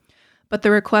to, but the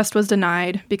request was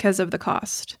denied because of the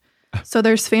cost. So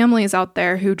there's families out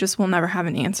there who just will never have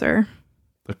an answer.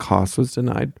 The cost was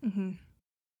denied. Mm-hmm.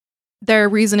 Their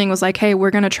reasoning was like, hey, we're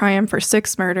going to try him for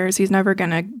 6 murders. He's never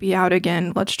going to be out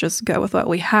again. Let's just go with what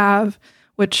we have,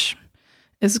 which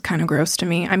is kind of gross to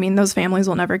me. I mean, those families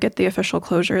will never get the official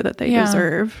closure that they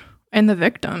deserve, and the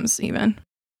victims even.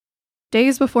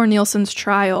 Days before Nielsen's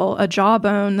trial, a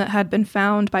jawbone that had been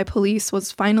found by police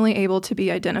was finally able to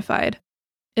be identified.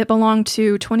 It belonged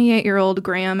to 28-year-old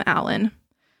Graham Allen.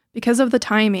 Because of the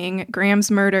timing,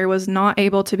 Graham's murder was not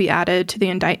able to be added to the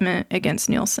indictment against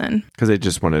Nielsen. Because they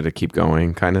just wanted to keep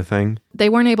going kind of thing? They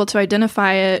weren't able to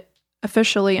identify it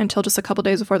officially until just a couple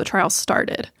days before the trial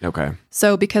started. Okay.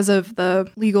 So because of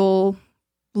the legal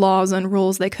laws and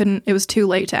rules, it was too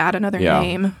late to add another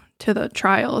name to the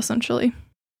trial, essentially.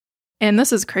 And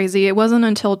this is crazy. It wasn't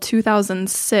until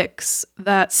 2006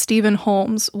 that Stephen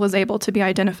Holmes was able to be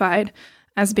identified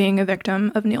as being a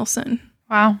victim of Nielsen.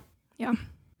 Wow. Yeah.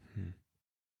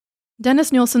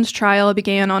 Dennis Nielsen's trial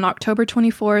began on October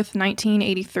 24th,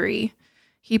 1983.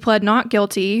 He pled not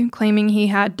guilty, claiming he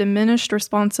had diminished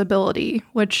responsibility,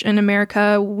 which in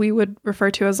America we would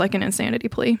refer to as like an insanity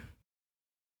plea.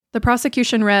 The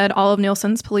prosecution read all of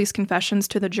Nielsen's police confessions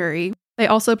to the jury. They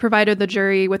also provided the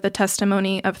jury with the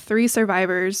testimony of 3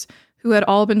 survivors who had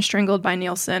all been strangled by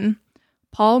Nielsen: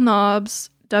 Paul Nobbs,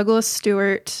 Douglas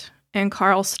Stewart, and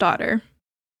Carl Stoddard.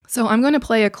 So I'm going to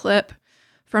play a clip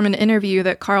from an interview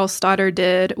that Carl Stoddard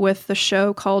did with the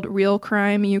show called Real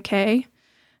Crime UK.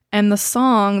 And the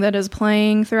song that is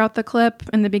playing throughout the clip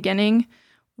in the beginning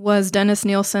was Dennis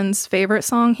Nielsen's favorite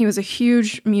song. He was a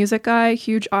huge music guy,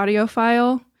 huge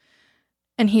audiophile,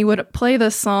 and he would play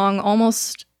this song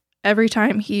almost every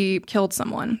time he killed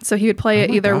someone. So he would play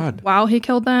it either while he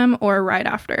killed them or right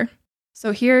after.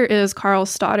 So here is Carl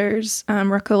Stoddard's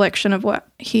recollection of what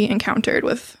he encountered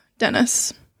with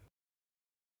Dennis.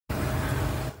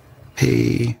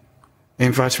 He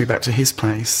invited me back to his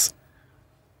place.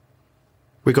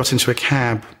 We got into a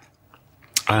cab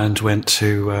and went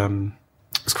to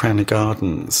Cranley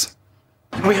Gardens.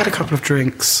 We had a couple of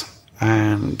drinks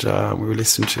and we were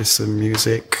listening to some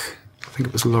music. I think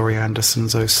it was Laurie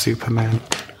Anderson's Oh Superman.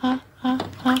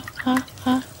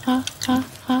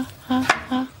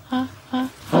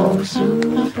 Oh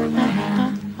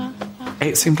Superman.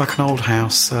 It seemed like an old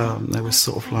house. There was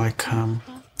sort of like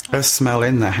a smell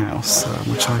in the house,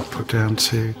 which I put down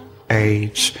to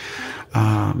age.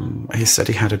 He said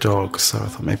he had a dog, so I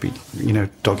thought maybe,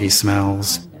 doggy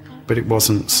smells. But it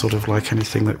wasn't sort of like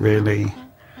anything that really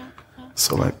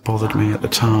sort of like bothered me at the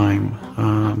time.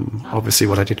 Obviously,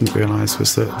 what I didn't realise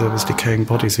was that there was decaying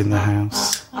bodies in the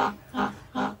house.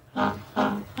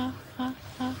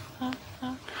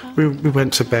 We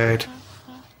went to bed.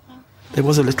 There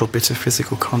was a little bit of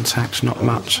physical contact, not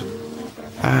much.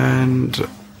 And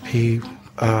he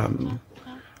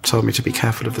told me to be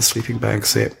careful of the sleeping bag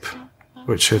zip,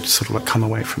 which had sort of like come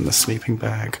away from the sleeping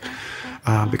bag,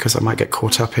 because I might get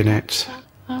caught up in it.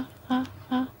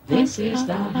 This is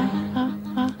the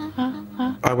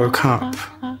hand. I woke up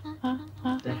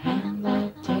The hand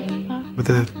that takes.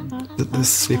 with the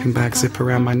sleeping bag zip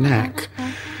around my neck.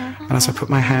 And as I put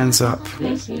my hands up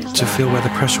to feel where the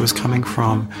pressure was coming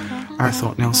from, I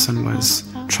thought Nilsson was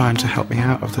trying to help me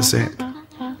out of the zip.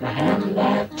 The hand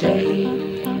that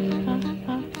takes.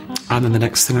 And then the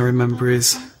next thing I remember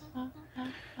is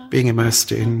being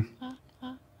immersed in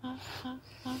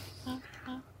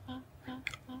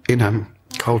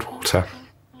cold water,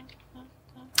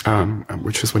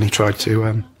 which was when he tried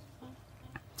to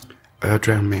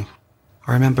drown me.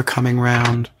 I remember coming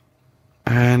round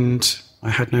and I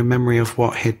had no memory of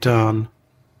what he'd done.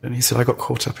 And he said, I got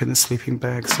caught up in the sleeping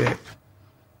bag zip.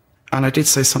 And I did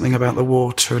say something about the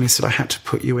water, and he said, I had to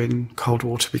put you in cold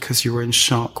water because you were in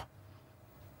shock.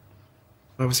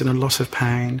 I was in a lot of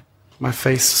pain. My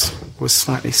face was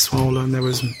slightly swollen. There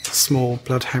was small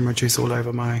blood hemorrhages all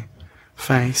over my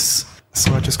face.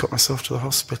 So I just got myself to the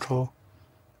hospital.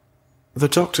 The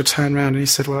doctor turned around and he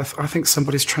said, well, I think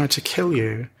somebody's tried to kill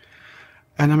you.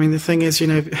 And I mean, the thing is,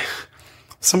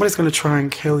 somebody's going to try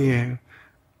and kill you.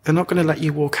 They're not going to let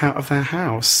you walk out of their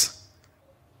house.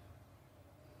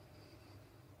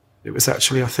 It was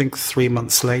actually, I think, 3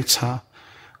 months later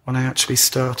when I actually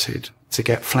started to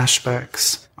get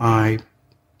flashbacks. I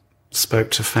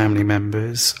spoke to family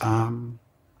members, and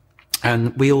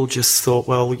we all just thought,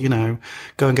 well,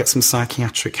 go and get some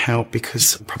psychiatric help,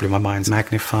 because probably my mind's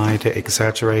magnified it,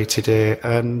 exaggerated it,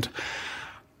 and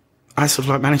I sort of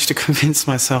like managed to convince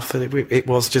myself that it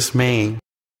was just me.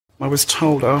 I was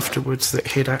told afterwards that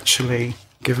he'd actually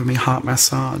given me heart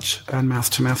massage and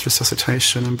mouth-to-mouth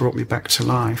resuscitation and brought me back to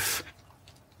life.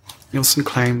 Nilsson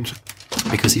claimed,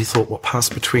 because he thought what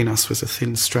passed between us was a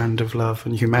thin strand of love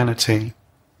and humanity.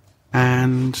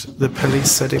 And the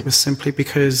police said it was simply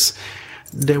because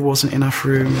there wasn't enough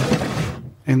room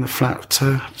in the flat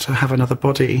to have another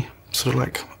body sort of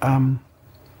like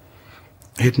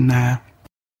hidden there.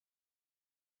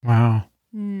 Wow.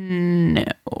 No.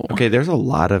 Okay, there's a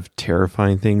lot of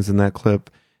terrifying things in that clip.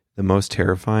 The most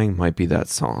terrifying might be that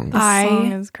song. The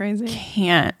song is crazy.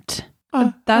 Can't.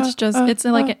 That's just, it's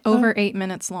like an over 8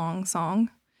 minutes long song.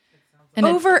 And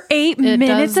Over 8 it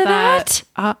minutes does of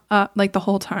that? like the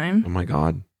whole time. Oh my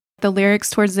God. The lyrics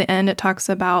towards the end, it talks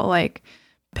about like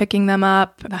picking them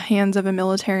up, the hands of a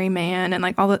military man, and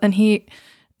like all that. And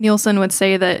Nilsson would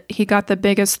say that he got the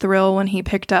biggest thrill when he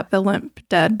picked up the limp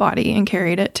dead body and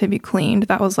carried it to be cleaned.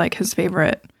 That was like his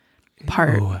favorite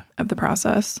part of the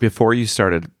process. Before you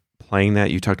started playing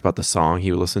that, you talked about the song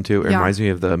he would listen to. It Yeah. reminds me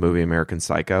of the movie American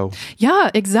Psycho,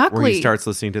 Yeah, exactly. where he starts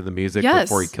listening to the music Yes.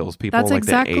 before he kills people, That's like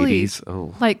exactly- the 80s.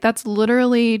 Oh, Like that's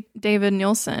literally David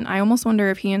Nilsson. I almost wonder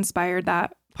if he inspired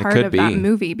that part could of that be.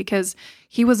 movie, because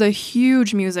he was a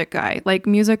huge music guy. Like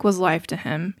music was life to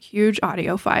him, huge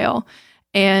audiophile.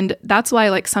 And that's why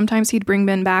like sometimes he'd bring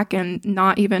men back and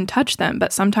not even touch them,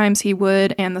 but sometimes he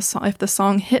would, and if the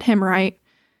song hit him right,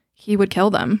 he would kill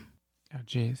them. Oh,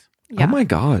 jeez. Yeah. Oh my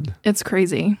God. It's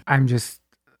crazy. I'm just.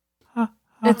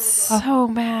 It's so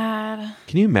bad.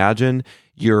 Can you imagine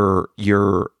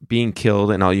you're being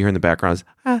killed and all you hear in the background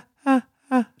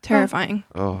is, Terrifying.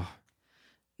 oh,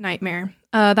 Nightmare.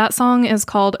 That song is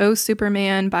called Oh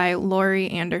Superman by Laurie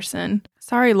Anderson.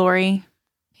 Sorry, Lori.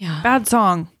 Yeah. Bad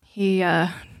song. He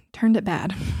turned it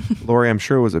bad. Lori, I'm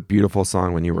sure it was a beautiful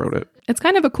song when you wrote it. It's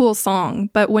kind of a cool song,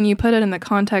 but when you put it in the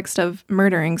context of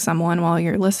murdering someone while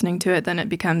you're listening to it, then it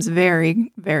becomes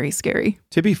very, very scary.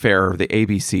 To be fair, the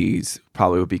ABCs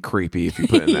probably would be creepy if you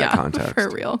put it in that Yeah, context. for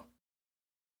real.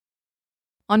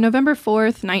 On November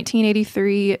 4th,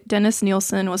 1983, Dennis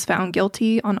Nilsson was found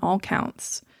guilty on all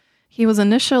counts. He was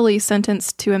initially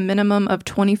sentenced to a minimum of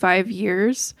 25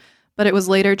 years, but it was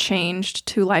later changed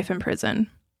to life in prison.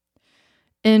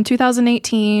 In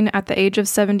 2018, at the age of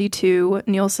 72,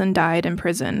 Nilsson died in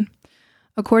prison.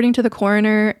 According to the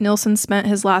coroner, Nilsson spent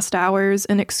his last hours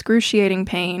in excruciating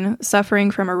pain,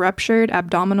 suffering from a ruptured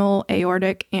abdominal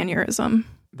aortic aneurysm.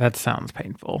 That sounds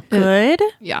painful. Good?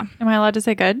 Yeah, Am I allowed to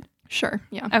say good? sure.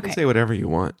 Yeah. You can Okay. say whatever you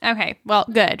want. Okay. Well,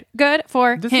 good. Good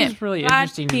for This him. is really Glad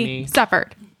interesting to he me.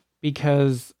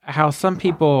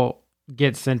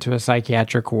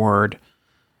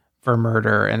 for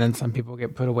murder, and then some people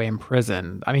get put away in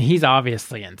prison. I mean, he's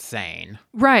obviously insane.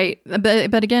 Right.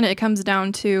 But again, it comes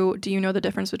down to, do you know the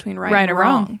difference between right Right and or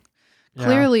wrong? wrong? Yeah.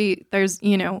 Clearly, there's,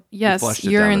 yes, flushed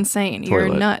it you're down the insane. You're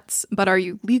toilet. nuts. But are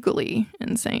you legally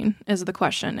insane is the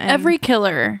question. And Every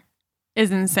killer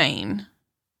is insane.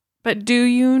 But do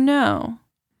you know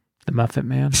The Muffet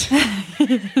Man.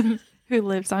 who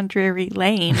lives on Drury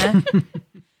Lane?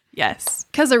 Yes.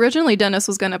 because originally Dennis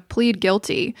was going to plead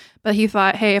guilty, but he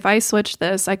thought, hey, if I switch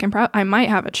this, I might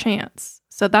have a chance.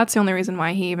 So that's the only reason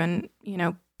why he even,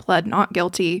 pled not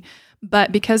guilty.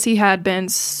 But because he had been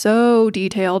so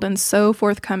detailed and so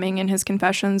forthcoming in his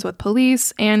confessions with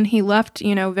police, and he left,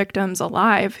 victims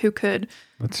alive who could,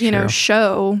 That's true.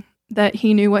 show that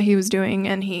he knew what he was doing,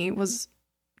 and he was,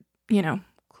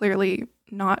 clearly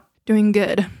not doing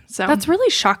good. So That's really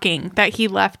shocking that he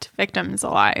left victims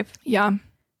alive yeah.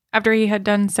 after he had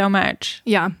done so much.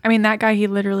 Yeah. I mean, that guy, he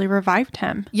literally revived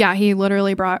him. Yeah. He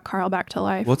literally brought Carl back to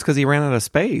life. Well, it's because he ran out of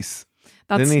space.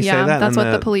 That's didn't he say that that's in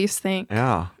what the- the police think.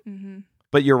 Yeah. hmm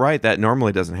But you're right. That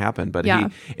normally doesn't happen. But Yeah.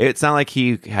 it's not like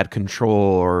he had control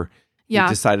or Yeah. he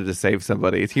decided to save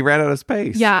somebody. He ran out of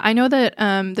space. Yeah, I know that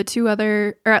the two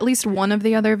other, or at least one of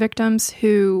the other victims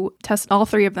who all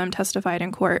three of them testified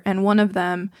in court, and one of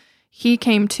them, he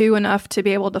came to enough to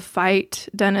be able to fight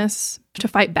Dennis, to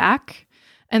fight back.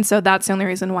 And so that's the only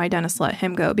reason why Dennis let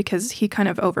him go, because he kind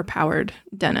of overpowered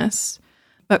Dennis.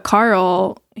 But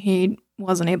Carl, he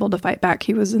wasn't able to fight back.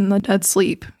 He was in the dead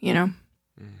sleep,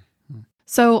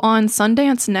 So on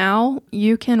Sundance Now,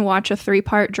 you can watch a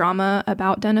 3-part drama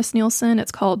about Dennis Nielsen.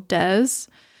 It's called Des.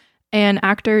 And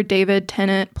actor David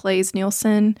Tennant plays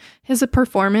Nielsen. His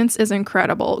performance is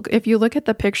incredible. If you look at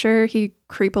the picture, he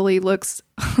creepily looks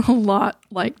a lot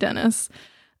like Dennis.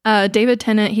 David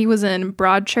Tennant, he was in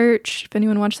Broadchurch. If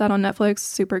anyone watched that on Netflix,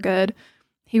 super good.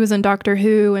 He was in Doctor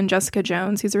Who and Jessica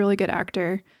Jones. He's a really good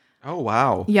actor. Oh,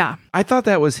 wow. Yeah. I thought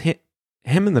that was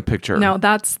him in the picture. No,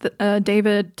 that's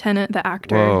David Tennant, the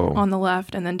actor, Whoa. on the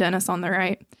left, and then Dennis on the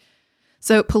right.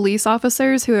 So police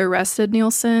officers who arrested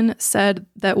Nielsen said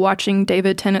that watching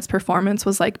David Tennant's performance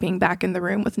was like being back in the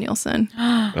room with Nielsen.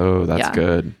 Oh, that's Yeah.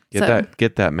 good.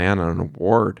 Get that man an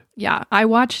award. Yeah, I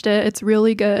watched it. It's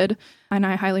really good, and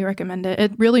I highly recommend it.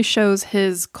 It really shows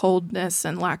his coldness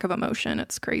and lack of emotion.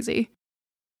 It's crazy.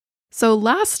 So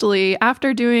lastly,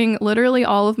 after doing literally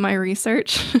all of my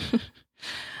research,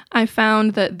 I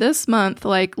found that this month,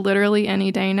 like literally any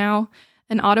day now,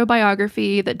 an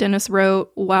autobiography that Dennis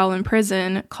wrote while in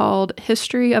prison called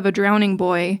History of a Drowning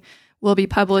Boy will be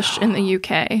published in the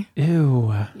UK.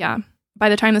 Ew. Yeah. By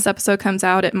the time this episode comes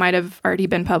out, it might have already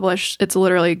been published. It's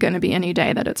literally going to be any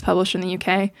day that it's published in the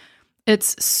UK.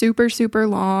 It's super, super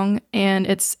long, and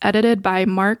it's edited by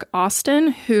Mark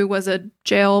Austin, who was a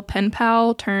jail pen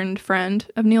pal turned friend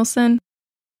of Nielsen.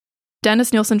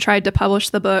 Dennis Nielsen tried to publish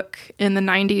the book in the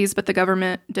 90s, but the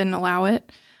government didn't allow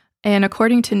it. And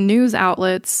according to news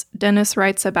outlets, Dennis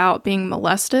writes about being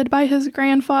molested by his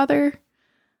grandfather,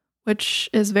 which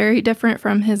is very different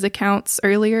from his accounts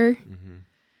earlier.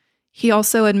 He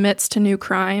also admits to new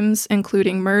crimes,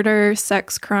 including murder,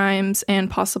 sex crimes,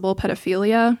 and possible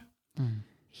pedophilia.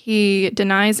 He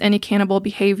denies any cannibal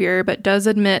behavior, but does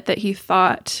admit that he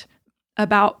thought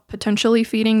about potentially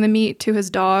feeding the meat to his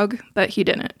dog, but he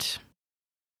didn't.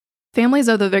 Families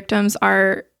of the victims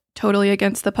are totally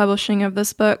against the publishing of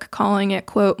this book, calling it,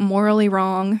 quote, morally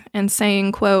wrong, and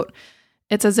saying, quote,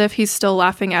 it's as if he's still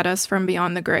laughing at us from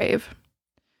beyond the grave.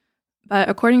 But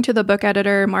according to the book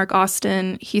editor, Mark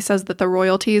Austin, he says that the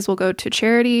royalties will go to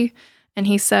charity. And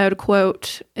he said,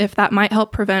 quote, if that might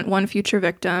help prevent one future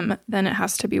victim, then it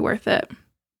has to be worth it.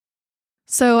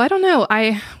 So I don't know.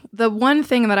 The one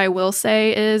thing that I will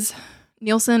say is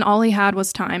Nielsen, all he had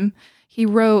was time. He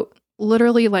wrote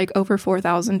literally like over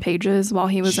 4,000 pages while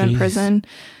he was in Jeez. prison.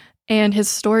 And his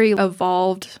story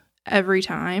evolved every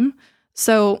time.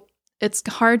 So it's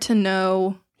hard to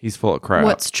know He's full of crap.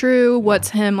 what's true, what's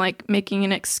him like making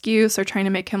an excuse or trying to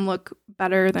make him look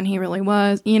better than he really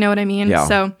was. You know what I mean? Yeah.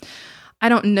 So I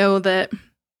don't know that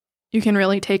you can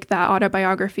really take that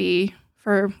autobiography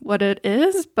for what it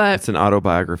is, but It's an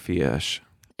autobiography-ish.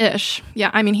 ish. Yeah.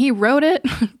 I mean, he wrote it,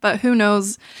 but who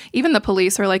knows? Even the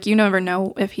police are like, you never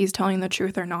know if he's telling the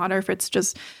truth or not, or if it's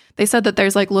just, they said that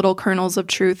there's like little kernels of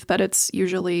truth, but it's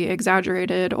usually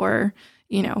exaggerated or,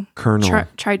 Colonel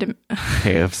tried to.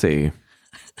 KFC.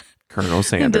 Colonel I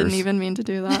Sanders. didn't even mean to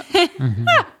do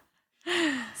that.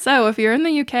 So if you're in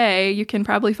the UK, you can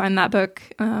probably find that book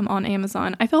on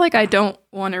Amazon. I feel like I don't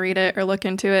want to read it or look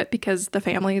into it because the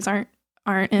families aren't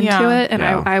into Yeah. it, and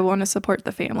Yeah. I want to support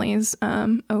the families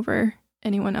over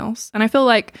anyone else. And I feel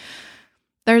like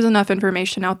there's enough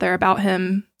information out there about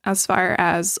him as far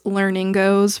as learning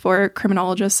goes for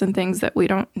criminologists and things that we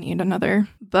don't need another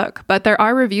book. But there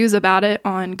are reviews about it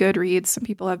on Goodreads. Some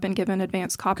people have been given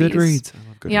advanced copies. Goodreads. I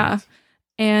love Goodreads. Yeah.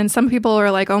 And some people are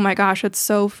like, oh my gosh, it's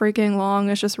so freaking long.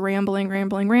 It's just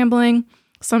rambling.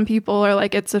 Some people are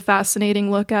like, it's a fascinating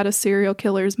look at a serial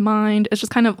killer's mind. It's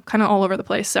just kind of all over the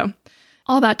place. So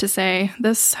all that to say,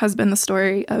 this has been the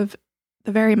story of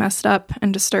the very messed up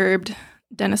and disturbed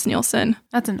Dennis Nielsen.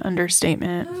 That's an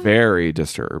understatement. Very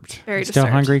disturbed. Very Still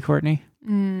disturbed. hungry, Courtney?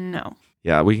 No.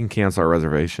 Yeah, we can cancel our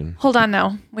reservation. Hold on,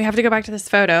 though. We have to go back to this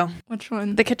photo, Which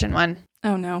one? the kitchen one.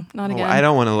 Oh no, not Oh, again. I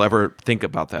don't want to ever think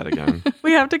about that again.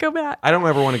 We have to go back. I don't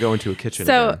ever want to go into a kitchen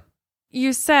So again.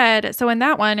 you said, so in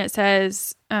that one, it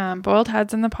says boiled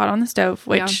heads in the pot on the stove,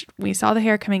 which we saw the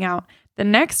hair coming out. The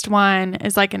next one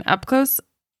is like an up close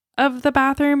of the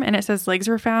bathroom, and it says legs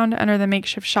were found under the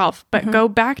makeshift shelf. But go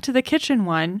back to the kitchen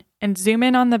one and zoom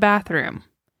in on the bathroom.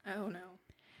 Oh no.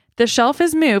 The shelf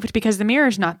is moved because the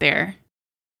mirror's not there.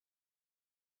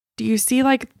 Do you see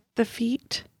like the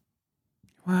feet?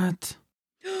 What?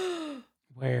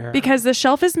 Where? Because the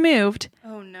shelf is moved.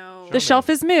 Oh no. The shelf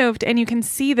is moved and you can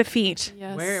see the feet.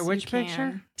 Yes, Where? Which you can.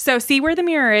 picture? So see where the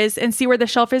mirror is and see where the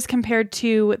shelf is compared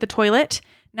to the toilet.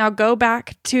 Now go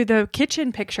back to the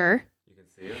kitchen picture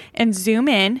and zoom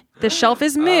in. The shelf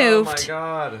is moved. Oh my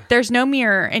god. There's no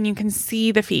mirror and you can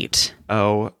see the feet.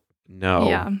 Oh no.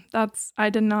 Yeah, I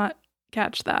did not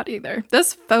catch that either.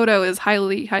 This photo is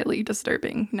highly, highly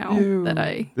disturbing now Ew. that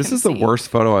I This can is the see worst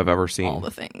photo I've ever seen. all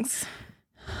the things.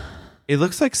 It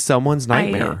looks like someone's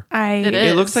nightmare. It It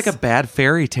is. looks like a bad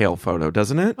fairy tale photo,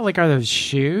 doesn't it? Like, are those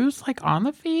shoes like on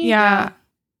the feet? Yeah.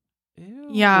 Ew.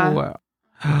 Yeah.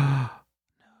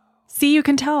 See, you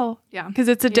can tell Yeah. because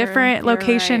it's a You're- different you're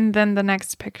location right. than the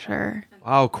next picture.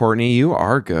 Wow, Courtney, you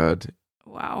are good.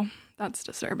 Wow, that's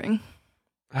disturbing.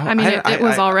 Oh, I mean, it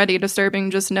was already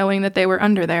disturbing just knowing that they were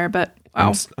under there, but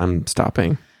wow. I'm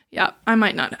stopping. Yeah, I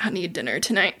might not need dinner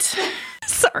tonight.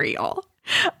 Sorry, y'all.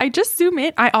 I just zoom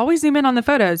in. I always zoom in on the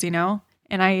photos, you know,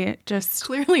 and I just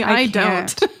Clearly, I I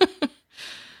can't. don't.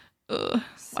 Ugh.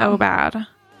 so bad.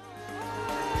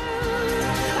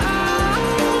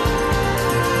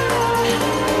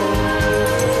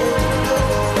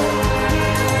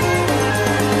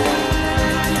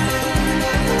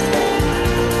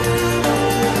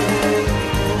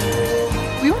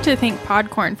 We want to thank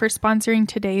Podcorn for sponsoring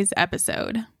today's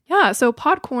episode. Yeah, so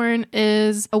Podcorn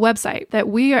is a website that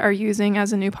we are using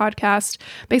as a new podcast.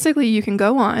 Basically, you can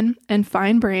go on and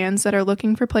find brands that are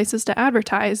looking for places to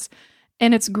advertise.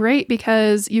 And it's great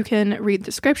because you can read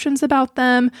descriptions about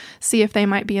them, see if they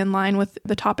might be in line with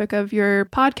the topic of your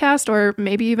podcast or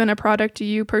maybe even a product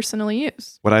you personally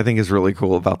use. What I think is really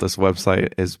cool about this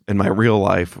website is in my real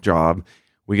life job,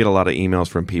 we get a lot of emails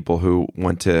from people who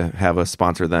want to have us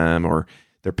sponsor them or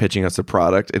they're pitching us a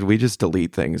product and we just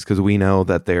delete things because we know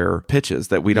that they're pitches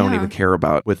that we don't Yeah. even care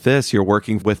about. With this, you're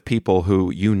working with people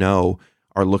who you know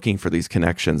are looking for these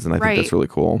connections. And I think Right. that's really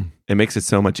cool. It makes it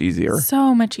so much easier.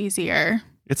 So much easier.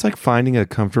 It's like finding a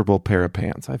comfortable pair of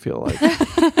pants, I feel like.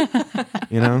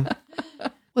 You know?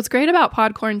 What's great about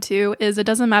Podcorn too is it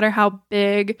doesn't matter how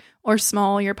big or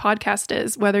small your podcast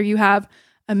is, whether you have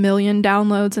 1 million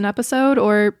downloads an episode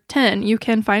or 10, you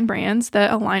can find brands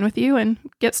that align with you and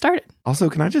get started. Also,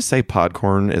 can I just say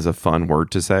Podcorn is a fun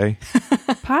word to say?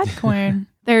 Podcorn.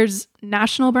 There's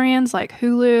national brands like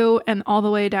Hulu and all the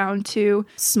way down to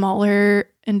smaller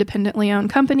independently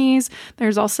owned companies.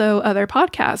 There's also other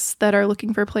podcasts that are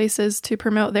looking for places to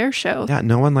promote their show. Yeah,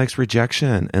 no one likes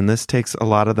rejection. And this takes a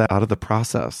lot of that out of the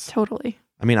process. Totally.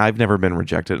 I mean, I've never been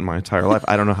rejected in my entire life.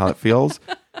 I don't know how it feels,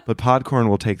 but Podcorn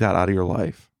will take that out of your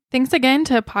life. Thanks again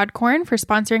to Podcorn for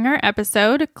sponsoring our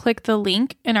episode. Click the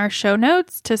link in our show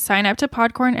notes to sign up to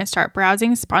Podcorn and start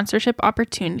browsing sponsorship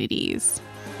opportunities.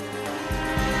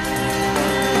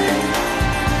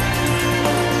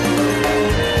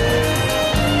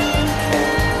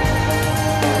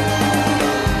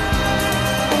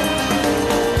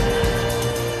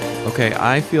 Okay,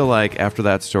 I feel like after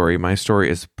that story, my story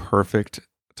is perfect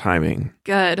timing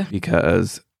Good.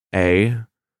 because A,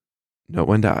 no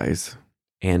one dies,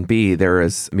 and B, there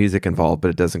is music involved, but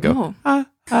it doesn't go. Oh, Ah,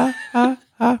 ah, ah,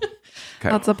 ah. Okay.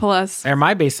 that's a plus. There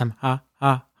might be some ha,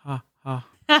 ha, ha,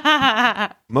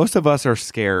 ha. Most of us are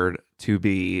scared to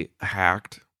be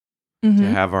hacked, to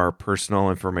Mhm. have our personal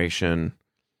information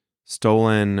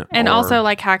stolen, And or, also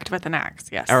like hacked with an axe.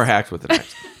 Yes. or hacked with an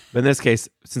axe. But in this case,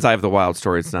 since I have the wild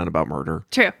story, it's not about murder.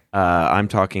 True. I'm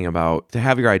talking about to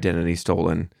have your identity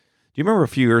stolen. Do you remember a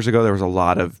few years ago, there was a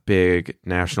lot of big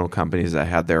national companies that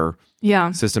had their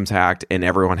Yeah. systems hacked, and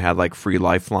everyone had like free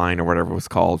Lifeline or whatever it was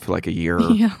called for like a year.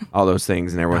 Yeah. All those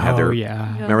things, and everyone had Oh, their.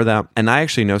 yeah. Remember that? And I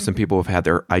actually know some people who've had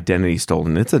their identity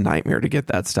stolen. It's a nightmare to get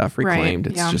that stuff reclaimed.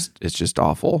 Right, It's just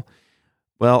awful.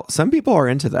 Well, some people are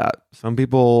into that. Some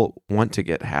people want to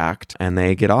get hacked, and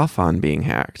they get off on being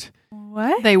hacked.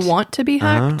 What? They want to be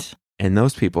hacked? And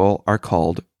those people are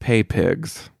called pay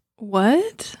pigs.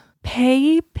 What?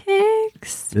 pay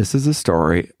pigs? This is a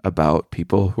story about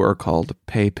people who are called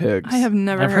pay pigs. I have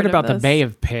never I've heard about the this. Bay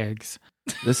of Pigs.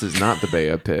 This is not the Bay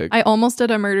of Pig. I almost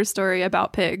did a murder story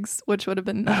about pigs, which would have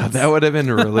been nuts. That would have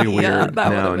been really weird. Yeah, that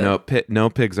would've been. No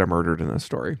pigs are murdered in this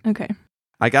story. Okay.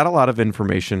 I got a lot of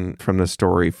information from the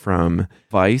story from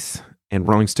Vice and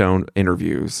Rolling Stone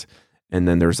interviews. And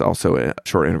then there's also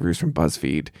short interviews from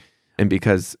BuzzFeed. And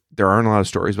because there aren't a lot of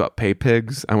stories about pay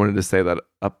pigs, I wanted to say that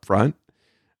up front.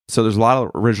 So there's a lot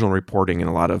of original reporting and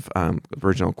a lot of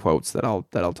original quotes that I'll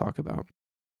talk about.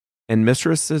 In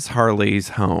Mistress Harley's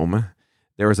home,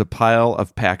 there was a pile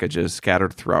of packages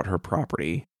scattered throughout her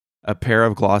property. A pair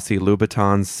of glossy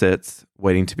Louboutins sits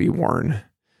waiting to be worn.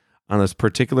 On this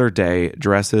particular day,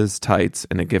 dresses, tights,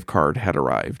 and a gift card had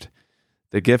arrived.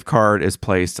 The gift card is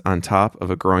placed on top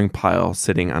of a growing pile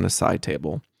sitting on a side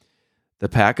table. The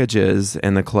packages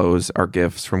and the clothes are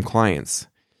gifts from clients.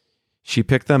 She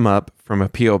picked them up from a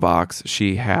P.O. box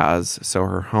she has, so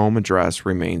her home address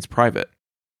remains private.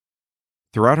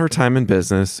 Throughout her time in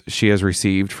business, she has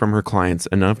received from her clients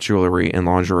enough jewelry and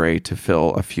lingerie to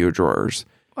fill a few drawers.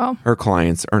 Well, Her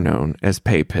clients are known as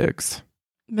pay pigs.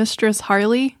 Mistress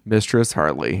Harley, Mistress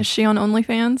Harley. is she on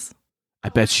OnlyFans? I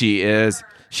bet she is.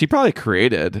 She probably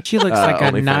created. She looks like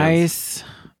a OnlyFans. nice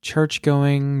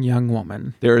church-going young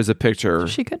woman. There is a picture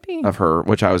She could be. of her,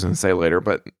 which I was going to say later,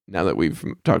 but now that we've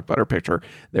talked about her picture,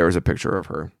 there is a picture of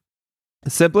her.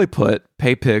 Simply put,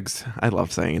 pay pigs. I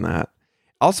love saying that.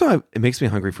 Also, it makes me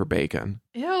hungry for bacon.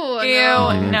 Ew,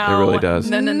 Mhm, no. it really does.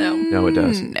 No. No, it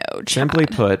does. No, Simply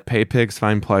child. put, pay pigs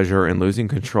find pleasure in losing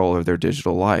control of their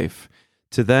digital life.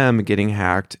 To them, getting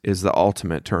hacked is the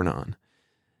ultimate turn on.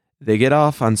 They get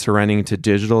off on surrendering to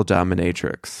digital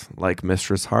dominatrix like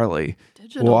Mistress Harley.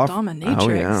 Digital Well, dominatrix. oh,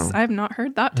 yeah. I have not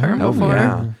heard that term Oh, before.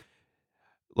 yeah.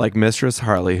 Like Mistress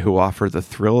Harley, who offer the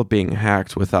thrill of being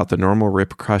hacked without the normal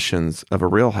repercussions of a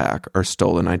real hack or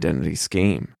stolen identity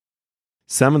scheme.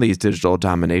 Some of these digital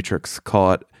dominatrix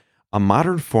call it a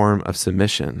modern form of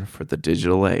submission for the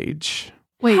digital age.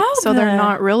 Wait, How so they're the-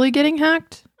 not really getting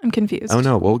hacked? I'm confused. Oh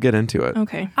no, we'll get into it.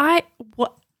 Okay.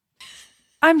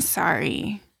 I'm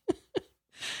sorry.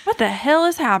 What the hell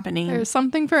is happening? There's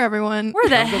something for everyone. Where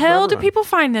the Something for hell do everyone. people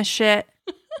find this shit?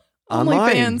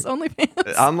 Online.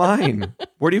 OnlyFans. Online.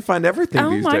 Where do you find everything Oh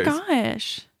these my days?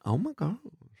 gosh. Oh my gosh.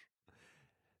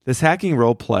 This hacking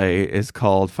role play is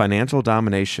called financial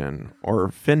domination or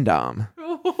FinDom,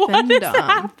 What is Findom.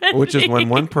 happening? which is when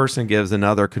one person gives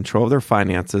another control of their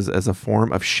finances as a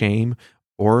form of shame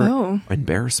or Oh.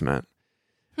 embarrassment.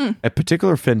 A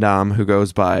particular FinDom who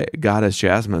goes by Goddess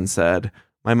Jasmine said,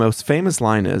 "My most famous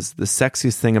line is, the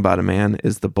sexiest thing about a man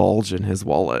is the bulge in his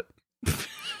wallet."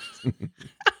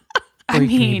 I Break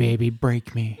me, mean, baby,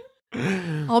 break me.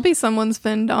 I'll be someone's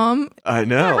Findom. I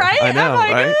know. right? I know, I'm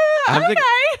like, right?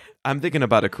 okay. I'm thinking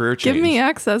about a career change. Give me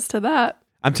access to that.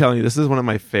 I'm telling you, this is one of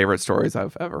my favorite stories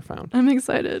I've ever found. I'm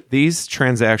excited. These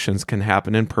transactions can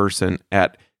happen in person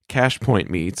at cash point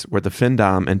meets where the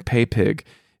FinDom and PayPig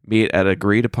meet at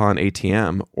agreed upon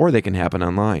ATM, or they can happen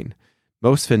online.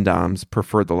 Most FinDoms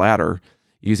prefer the latter,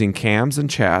 using cams and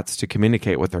chats to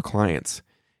communicate with their clients.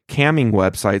 Camming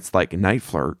websites like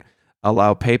NightFlirt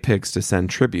allow PayPigs to send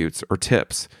tributes or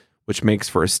tips, which makes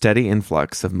for a steady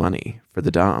influx of money for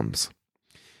the DOMs.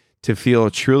 To feel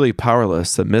truly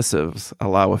powerless, submissives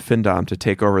allow a FinDom to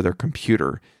take over their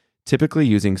computer, typically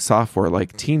using software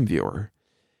like TeamViewer.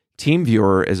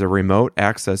 TeamViewer is a remote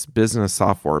access business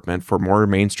software meant for more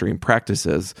mainstream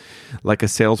practices, like a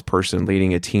salesperson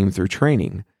leading a team through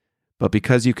training. But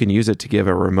because you can use it to give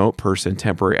a remote person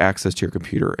temporary access to your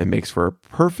computer, it makes for a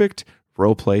perfect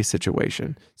role play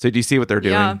situation. So do you see what they're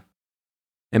doing? Yeah.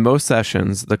 In most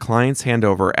sessions, the clients hand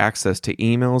over access to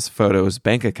emails, photos,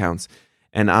 bank accounts,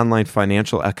 and online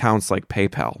financial accounts like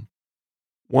PayPal.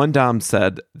 One Dom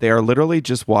said, "They are literally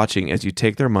just watching as you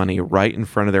take their money right in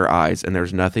front of their eyes, and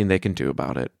there's nothing they can do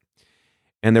about it."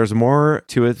 And there's more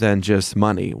to it than just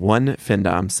money. One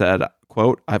FinDom said,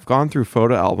 quote, "I've gone through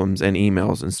photo albums and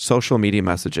emails and social media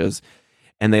messages,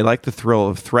 and they like the thrill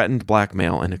of threatened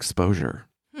blackmail and exposure."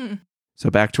 So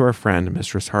back to our friend,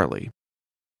 Mistress Harley.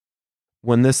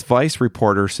 When this Vice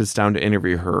reporter sits down to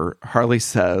interview her, Harley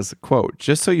says, quote,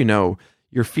 "Just so you know,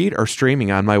 Your feet are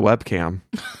streaming on my webcam.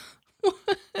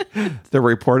 The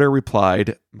reporter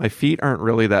replied, my feet aren't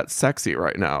really that sexy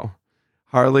right now.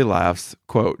 Harley laughs,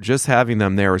 quote, just having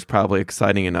them there is probably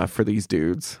exciting enough for these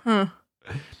dudes.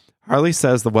 Harley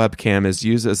says the webcam is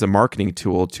used as a marketing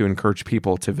tool to encourage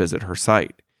people to visit her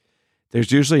site.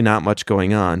 There's usually not much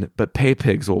going on, but pay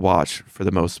pigs will watch for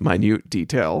the most minute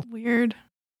detail. Weird.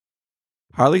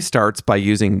 Harley starts by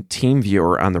using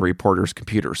TeamViewer on the reporter's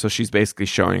computer. So she's basically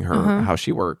showing her how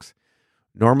she works.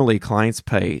 Normally, clients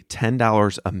pay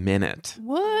 $10 a minute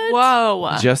What?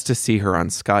 Whoa. just to see her on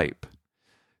Skype.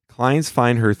 Clients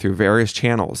find her through various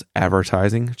channels,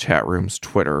 advertising, chat rooms,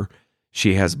 Twitter.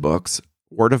 She has books,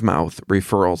 word of mouth,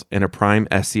 referrals, and a prime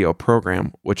SEO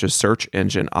program, which is search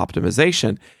engine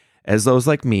optimization, as those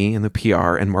like me in the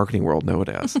PR and marketing world know it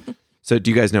as. So do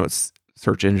you guys know what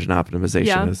search engine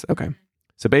optimization is? Okay.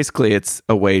 So basically it's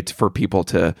a way for people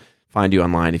to find you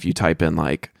online if you type in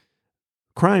like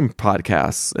crime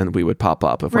podcasts, and we would pop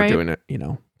up if we're doing it,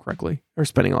 correctly, or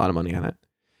spending a lot of money on it.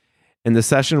 In the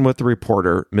session with the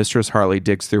reporter, Mistress Harley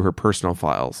digs through her personal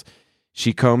files.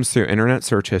 She combs through internet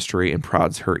search history and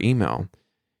prods her email.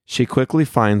 She quickly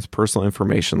finds personal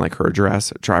information like her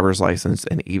address, driver's license,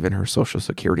 and even her social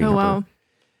security number. Wow.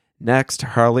 Next,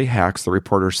 Harley hacks the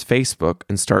reporter's Facebook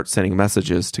and starts sending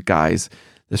messages to guys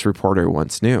this reporter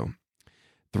once knew.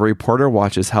 The reporter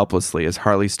watches helplessly as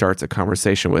Harley starts a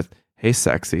conversation with, hey,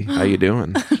 sexy, how you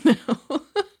doing?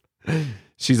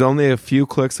 She's only a few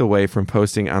clicks away from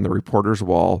posting on the reporter's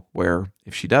wall where,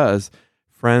 if she does,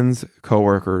 friends,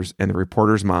 coworkers, and the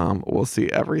reporter's mom will see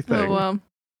everything. Oh, wow.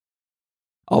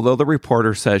 Although the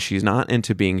reporter says she's not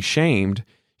into being shamed,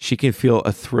 she can feel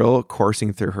a thrill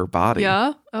coursing through her body.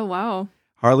 Yeah? Oh, wow.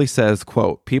 Harley says,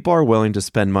 quote, people are willing to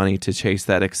spend money to chase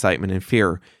that excitement and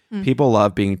fear. People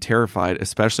love being terrified,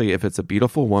 especially if it's a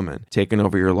beautiful woman taking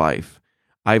over your life.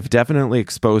 I've definitely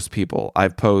exposed people.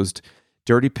 I've posed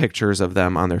dirty pictures of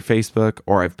them on their Facebook,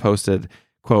 or I've posted,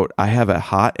 quote, I have a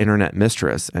hot internet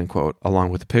mistress, end quote, along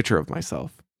with a picture of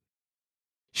myself.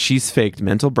 She's faked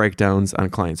mental breakdowns on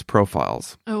clients'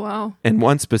 profiles. Oh, wow. In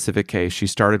one specific case, she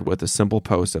started with a simple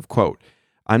post of, quote,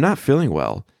 I'm not feeling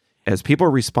well. As people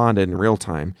responded in real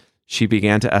time, she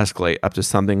began to escalate up to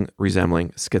something resembling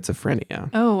schizophrenia.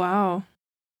 Oh, wow.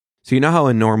 So you know how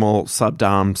in normal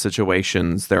subdom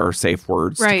situations, there are safe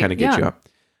words to kind of get you up?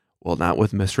 Well, not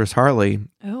with Mistress Harley.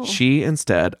 Oh. She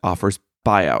instead offers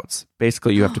buyouts.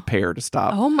 Basically, you have to pay her to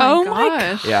stop. Oh, my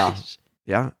gosh. Yeah.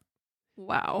 Yeah.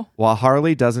 Wow. While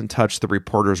Harley doesn't touch the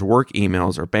reporter's work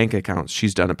emails or bank accounts,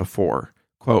 she's done it before.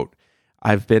 Quote,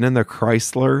 I've been in the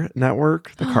Chrysler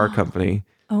network, the car company,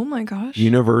 Oh, my gosh.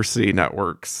 university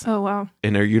networks, Oh, wow.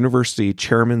 in a university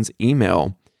chairman's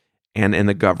email, and in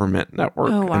the government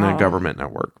network. Oh, In a wow. government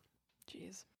network.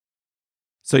 Jeez.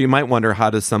 So you might wonder, how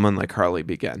does someone like Harley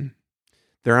begin?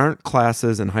 There aren't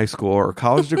classes in high school or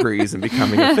college degrees in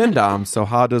becoming a FinDom, so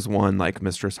how does one like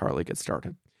Mistress Harley get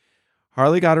started?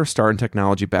 Harley got her start in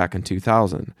technology back in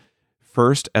 2000,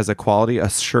 first as a quality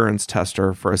assurance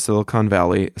tester for a Silicon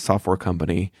Valley software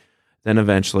company, then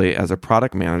eventually as a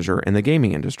product manager in the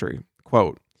gaming industry.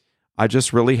 Quote, I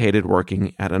just really hated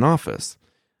working at an office.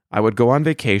 I would go on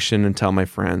vacation and tell my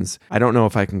friends, I don't know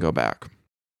if I can go back.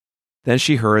 Then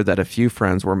she heard that a few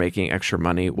friends were making extra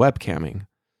money webcamming,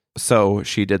 so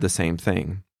she did the same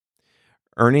thing.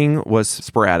 Earning was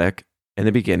sporadic in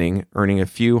the beginning, earning a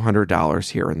few $100s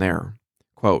here and there.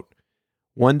 Quote,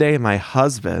 one day my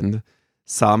husband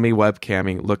saw me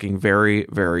webcamming looking very,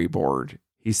 very bored.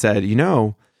 He said, you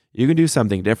can do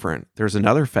something different. There's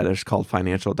another fetish called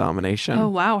financial domination. Oh,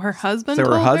 wow. Her husband So her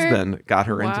told husband got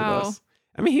her Wow. into this.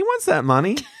 I mean, he wants that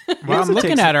money. Well, I'm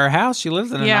looking at her house. She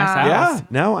lives in a Yeah. nice house. Yeah,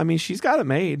 no, I mean, she's got it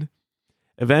made.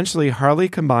 Eventually, Harley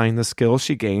combined the skills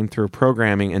she gained through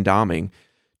programming and doming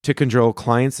to control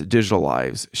clients' digital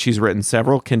lives. She's written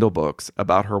several Kindle books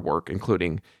about her work,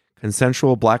 including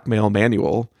Consensual Blackmail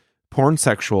Manual, Porn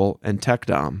Sexual, and Tech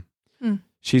Dom.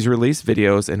 She's released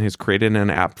videos and has created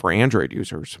an app for Android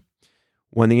users.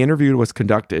 When the interview was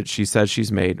conducted, she said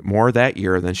she's made more that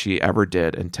year than she ever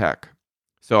did in tech.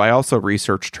 So I also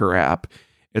researched her app.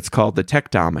 It's called the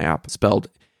Tech Dom app, spelled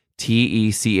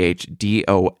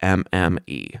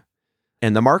TECHDOMME.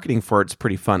 And the marketing for it's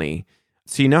pretty funny.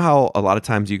 So you know how a lot of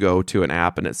times you go to an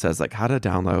app and it says like how to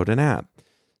download an app.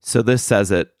 So this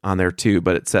says it on there too,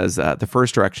 but it says the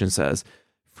first direction says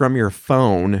from your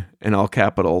phone in all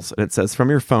capitals, and it says from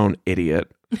your phone, idiot.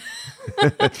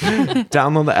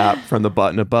 Download the app from the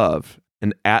button above.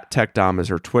 And @TechDom is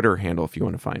her Twitter handle if you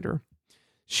want to find her.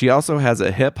 She also has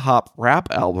a hip hop rap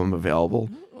album available,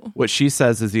 which she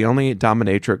says is the only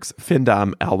dominatrix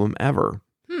FinDom album ever.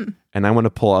 And I want to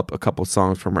pull up a couple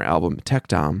songs from her album, Tech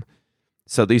Dom.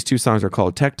 So these two songs are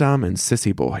called Tech Dom and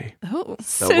Sissy Boy. Oh,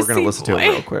 So we're going to listen to it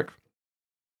real quick.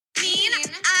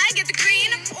 I get the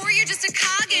green, or you're just a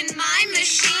cog in my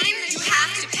machine. You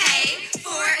have to pay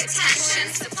for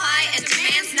attention. Supply and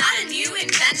demand's not a new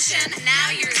invention.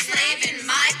 Now you're a slave in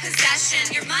my possession.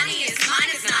 Your money is mine,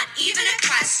 it's not even a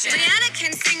question. Rihanna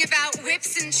can sing about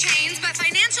whips and chains, but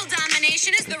financial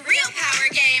domination is the real power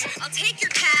game. I'll take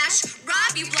your cash,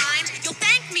 rob you blind. You'll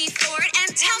thank me for it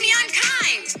and tell me I'm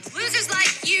kind. Losers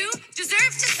like you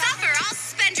deserve to suffer. I'll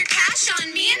spend your cash on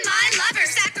me and my lover.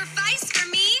 Sacrifice for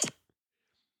me.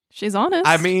 she's honest.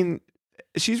 I mean,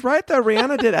 she's right though.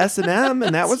 Rihanna did S&M,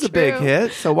 and that was a big true.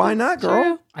 hit. So why not, girl?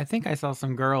 True. I think I saw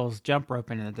some girls jump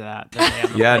roping into that. that they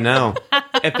haven't Yeah, played. no.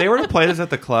 If they were to play this at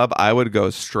the club, I would go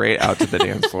straight out to the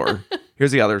dance floor.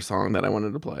 Here's the other song that I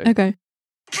wanted to play. Okay.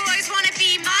 Boys wanna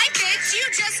be my bitch, you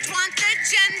just want the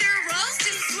gender roles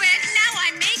to switch. Now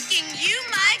I'm making you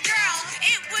my girl.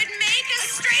 It would make a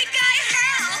straight guy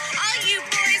hell. All you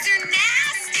boys are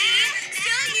nasty.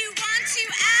 Still you want to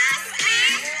ask me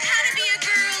how to be a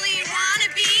girly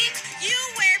wannabe. You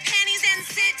wear panties and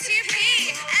sit to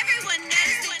pee. Everyone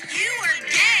knows that you are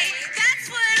gay. That's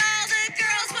what all the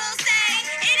girls will say.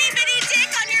 Itty bitty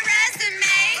dick on your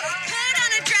resume. Put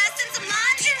on a dress and some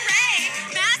lingerie.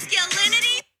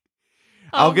 Masculinity.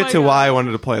 I'll Oh get my to why I God.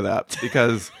 wanted to play that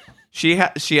because she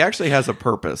actually has a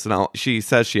purpose, and she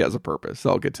says she has a purpose. So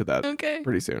I'll get to that Okay.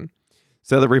 pretty soon.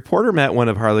 So the reporter met one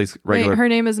of Harley's regular. Wait, her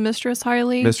name is Mistress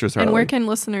Harley. Mistress And where Harley. can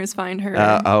listeners find her?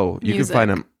 You can music?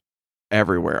 find them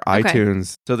everywhere. Okay.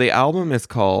 iTunes. So the album is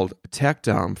called Tech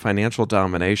Dom, Financial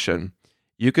Domination.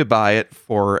 You could buy it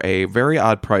for a very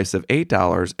odd price of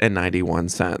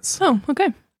 $8.91. Oh,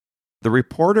 okay. The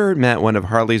reporter met one of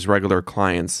Harley's regular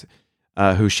clients,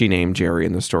 who she named Jerry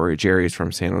in the story. Jerry is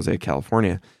from San Jose,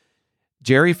 California.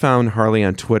 Jerry found Harley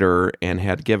on Twitter and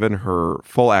had given her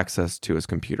full access to his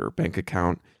computer, bank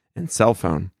account, and cell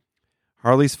phone.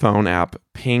 Harley's phone app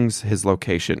pings his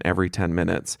location every 10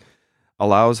 minutes,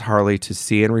 allows Harley to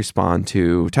see and respond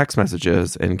to text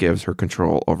messages, and gives her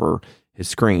control over his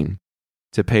screen.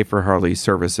 To pay for Harley's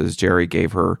services, Jerry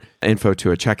gave her info to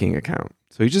a checking account.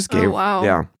 So he just gave, wow.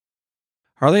 yeah.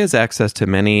 Harley has access to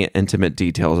many intimate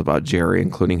details about Jerry,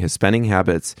 including his spending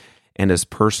habits and his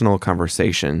personal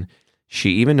conversation.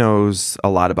 She even knows a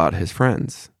lot about his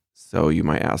friends. So you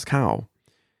might ask how?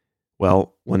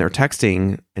 Well, when they're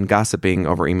texting and gossiping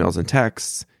over emails and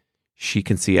texts, she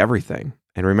can see everything.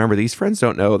 And remember, these friends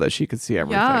don't know that she can see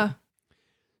everything. Yeah.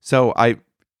 So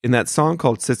in that song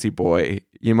called Sissy Boy,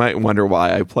 you might wonder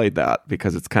why I played that,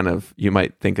 because it's kind of, you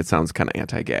might think it sounds kind of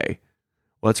anti-gay.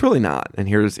 Well, it's really not. And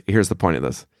here's the point of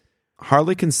this.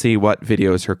 Harley can see what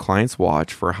videos her clients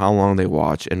watch, for how long they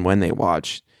watch, and when they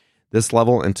watch. This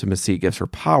level of intimacy gives her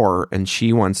power, and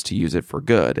she wants to use it for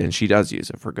good, and she does use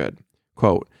it for good.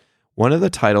 Quote, one of the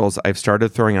titles I've started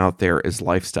throwing out there is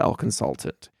lifestyle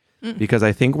consultant, because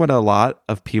I think what a lot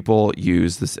of people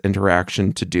use this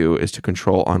interaction to do is to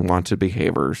control unwanted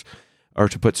behaviors or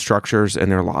to put structures in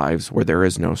their lives where there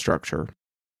is no structure.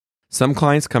 Some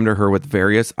clients come to her with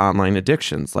various online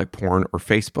addictions like porn or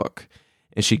Facebook,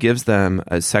 and she gives them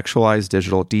a sexualized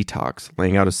digital detox,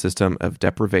 laying out a system of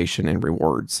deprivation and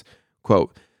rewards.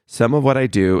 Quote, some of what I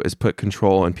do is put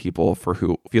control on people for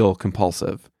who feel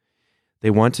compulsive. They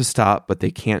want to stop, but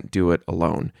they can't do it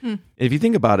alone. If you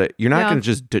think about it, you're not Yeah. going to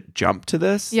just jump to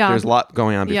this. Yeah. There's a lot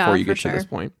going on before Yeah, you for get to this sure.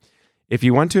 point. If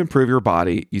you want to improve your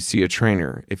body, you see a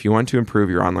trainer. If you want to improve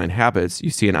your online habits, you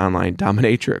see an online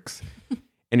dominatrix.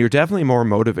 And you're definitely more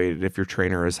motivated if your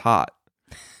trainer is hot.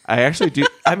 I actually do.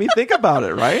 I mean, think about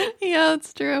it, right? Yeah,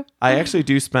 it's true. I actually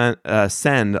do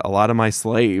send a lot of my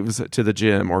slaves to the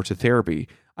gym or to therapy.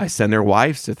 I send their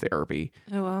wives to therapy.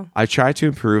 Oh, wow. I try to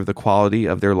improve the quality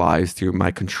of their lives through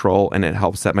my control, and it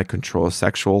helps that my control is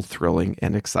sexual, thrilling,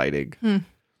 and exciting.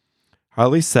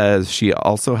 Harley says she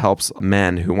also helps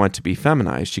men who want to be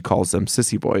feminized. She calls them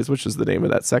sissy boys, which is the name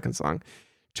of that second song.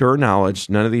 To her knowledge,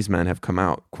 none of these men have come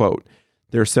out. Quote,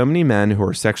 there are so many men who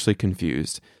are sexually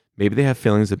confused. Maybe they have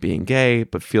feelings of being gay,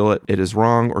 but feel it is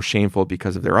wrong or shameful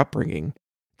because of their upbringing.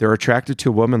 They're attracted to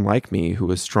a woman like me who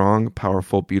is strong,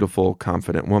 powerful, beautiful,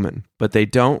 confident woman. But they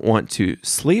don't want to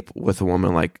sleep with a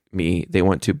woman like me. They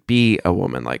want to be a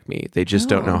woman like me. They just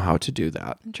don't know how to do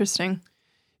that. Interesting.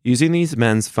 Using these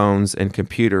men's phones and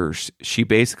computers, she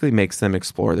basically makes them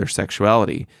explore their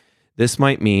sexuality. This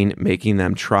might mean making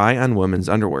them try on women's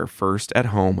underwear first at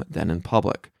home, then in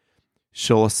public.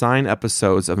 She'll assign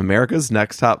episodes of America's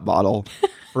Next Top Model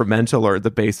for men to learn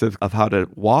the basics of how to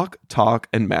walk, talk,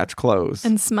 and match clothes.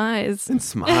 And smize. And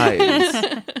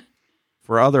smize.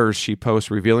 For others, she posts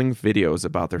revealing videos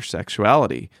about their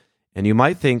sexuality. And you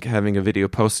might think having a video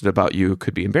posted about you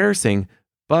could be embarrassing,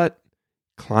 but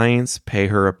clients pay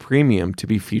her a premium to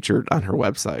be featured on her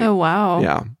website. Oh, wow.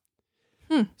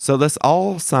 Yeah. So this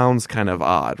all sounds kind of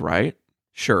odd, right?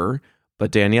 Sure.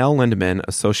 But Danielle Lindemann,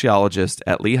 a sociologist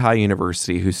at Lehigh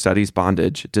University who studies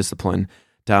bondage, discipline,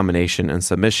 domination, and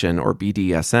submission, or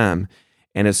BDSM,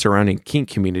 and its surrounding kink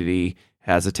community,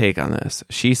 has a take on this.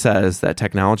 She says that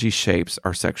technology shapes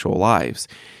our sexual lives.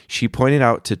 She pointed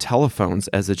out to telephones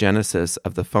as the genesis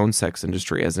of the phone sex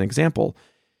industry as an example.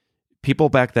 People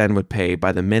back then would pay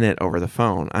by the minute over the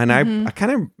phone. And I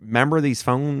kind of remember these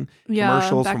phone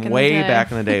commercials back from in the way day. back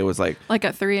in the day. It was like, Like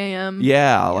at 3 a.m.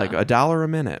 yeah, like $1 a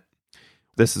minute.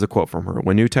 This is a quote from her.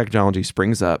 When new technology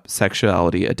springs up,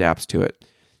 sexuality adapts to it.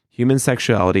 Human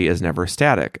sexuality is never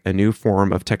static. A new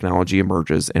form of technology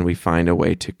emerges and we find a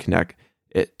way to connect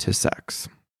it to sex.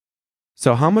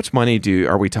 So how much money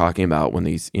are we talking about when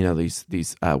these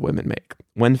women make?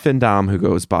 One Findom, who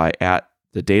goes by at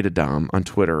the Data Dom on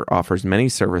Twitter, offers many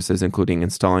services, including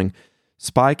installing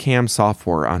spy cam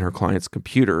software on her clients'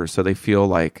 computers so they feel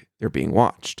like they're being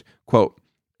watched. Quote,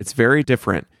 it's very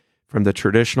different from the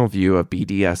traditional view of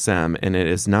BDSM, and it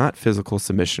is not physical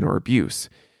submission or abuse,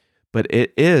 but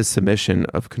it is submission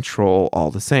of control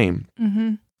all the same.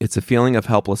 Mm-hmm. It's a feeling of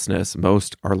helplessness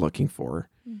most are looking for.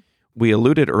 We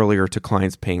alluded earlier to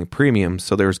clients paying premiums,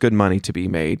 so there's good money to be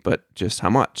made, but just how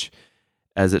much?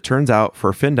 As it turns out,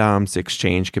 for Findoms, the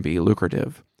exchange can be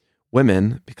lucrative.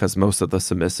 Women, because most of the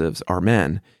submissives are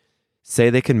men, say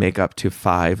they can make up to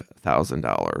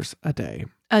 $5,000 a day.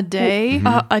 A day?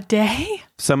 A day?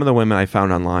 Some of the women I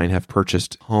found online have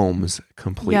purchased homes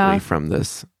completely Yeah. from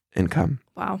this income.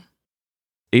 Wow.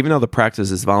 Even though the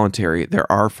practice is voluntary, there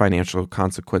are financial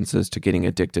consequences to getting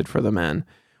addicted for the men.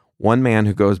 One man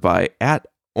who goes by at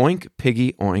Oink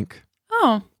Piggy Oink,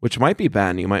 Oh, which might be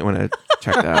Ben, you might want to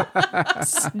check that out,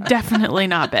 it's definitely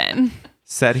not Ben.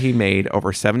 said he made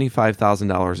over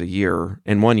 $75,000 a year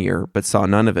in 1 year, but saw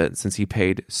none of it since he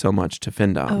paid so much to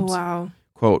Findoms. Oh, wow.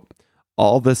 Quote,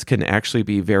 all this can actually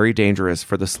be very dangerous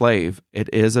for the slave. It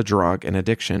is a drug and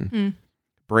addiction.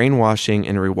 Brainwashing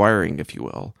and rewiring, if you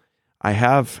will. I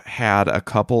have had a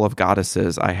couple of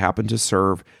goddesses I happened to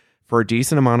serve for a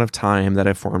decent amount of time that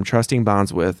I formed trusting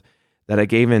bonds with, that I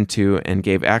gave into and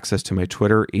gave access to my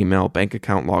Twitter, email, bank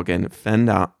account login,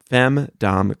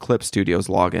 Femdom, Clip Studios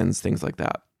logins, things like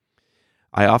that.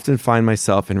 I often find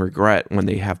myself in regret when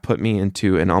they have put me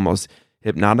into an almost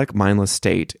hypnotic, mindless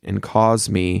state and caused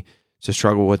me to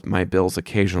struggle with my bills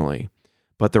occasionally.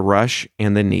 But the rush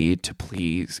and the need to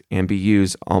please and be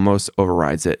used almost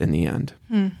overrides it in the end.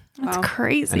 That's Wow.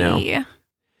 crazy. I know.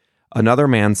 Another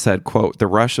man said, quote, the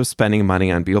rush of spending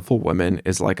money on beautiful women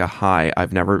is like a high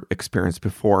I've never experienced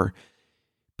before.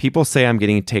 People say I'm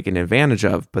getting taken advantage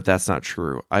of, but that's not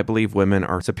true. I believe women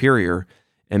are superior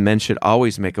and men should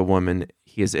always make a woman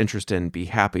he is interested in be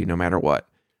happy no matter what.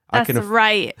 That's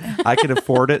right. I can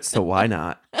afford it, so why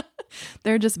not?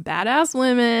 They're just badass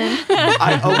women.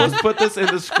 I almost put this in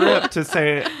the script to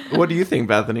say, what do you think,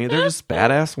 Bethany? They're just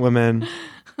badass women.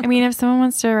 I mean, if someone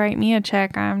wants to write me a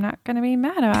check, I'm not going to be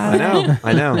mad about it.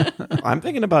 I know. I'm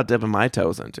thinking about dipping my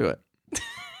toes into it.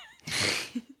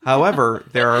 However,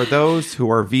 there are those who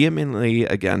are vehemently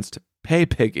against pay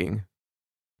pigging.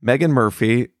 Megan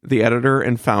Murphy, the editor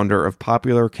and founder of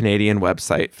popular Canadian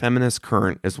website Feminist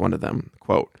Current, is one of them.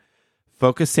 Quote,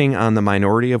 focusing on the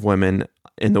minority of women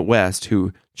in the West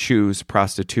who choose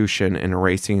prostitution and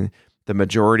erasing the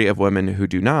majority of women who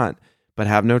do not, but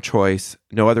have no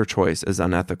other choice is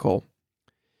unethical.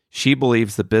 She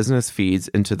believes the business feeds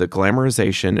into the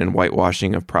glamorization and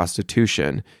whitewashing of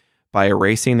prostitution by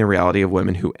erasing the reality of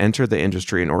women who enter the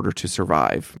industry in order to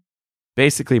survive.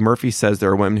 Basically, Murphy says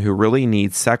there are women who really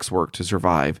need sex work to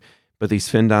survive, but these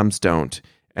Findoms don't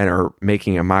and are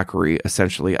making a mockery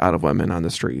essentially out of women on the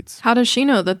streets. How does she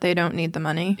know that they don't need the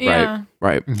money? Yeah.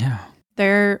 Right. Yeah.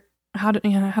 How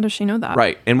does she know that?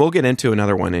 Right. And we'll get into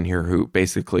another one in here who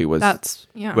basically who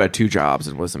had two jobs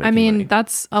and wasn't making money.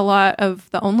 That's a lot of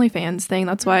the OnlyFans thing.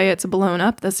 That's why it's blown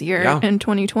up this year in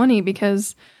 2020,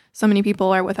 because so many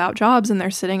people are without jobs and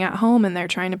they're sitting at home and they're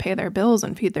trying to pay their bills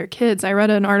and feed their kids. I read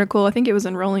an article, I think it was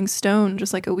in Rolling Stone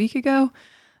just like a week ago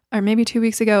or maybe 2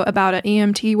 weeks ago, about an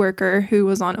EMT worker who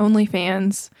was on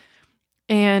OnlyFans.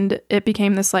 And it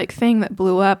became this like thing that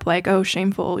blew up, like, oh,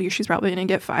 shameful. She's probably going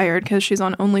to get fired because she's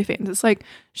on OnlyFans. It's like,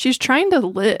 she's trying to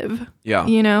live. Yeah.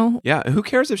 You know? Yeah. Who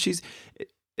cares if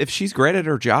she's great at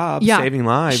her job, saving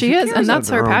lives? She Who is. cares And that's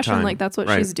at her own passion. time? Like, that's what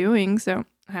Right. she's doing. So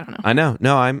I don't know. I know.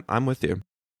 No, I'm with you.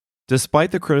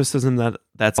 Despite the criticism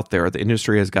that's out there, the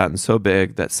industry has gotten so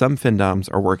big that some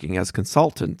findoms are working as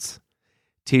consultants,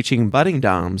 teaching budding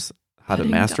doms how to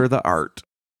master the art.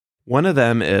 One of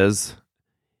them is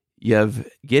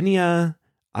Yevgenia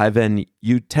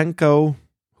Ivanutenko,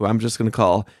 who I'm just going to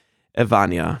call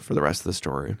Ivania for the rest of the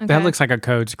story. Okay. That looks like a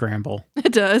code scramble.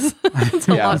 It does. It's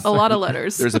a lot of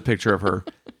letters. There's a picture of her.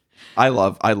 I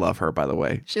love her, by the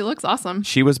way. She looks awesome.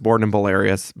 She was born in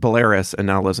Belarus and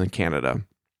now lives in Canada.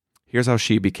 Here's how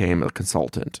she became a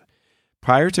consultant.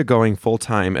 Prior to going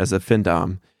full-time as a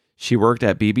findom, she worked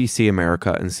at BBC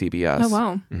America and CBS. Oh,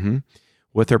 wow. Mm-hmm.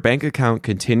 With her bank account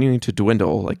continuing to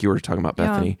dwindle, like you were talking about,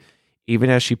 Bethany, even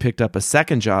as she picked up a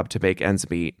second job to make ends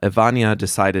meet, Ivania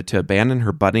decided to abandon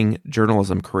her budding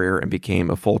journalism career and became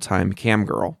a full-time cam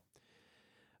girl.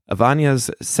 Ivania's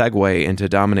segue into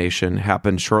domination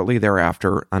happened shortly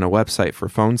thereafter on a website for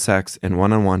phone sex and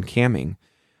one-on-one camming.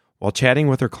 While chatting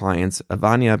with her clients,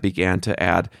 Ivania began to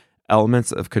add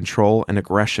elements of control and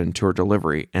aggression to her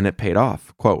delivery, and it paid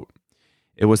off. Quote,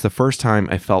 "It was the first time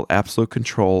I felt absolute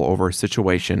control over a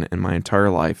situation in my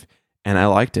entire life, and I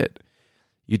liked it.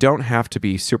 You don't have to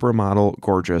be supermodel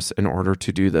gorgeous in order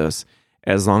to do this,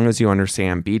 as long as you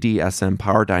understand BDSM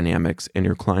power dynamics and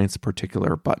your client's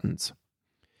particular buttons."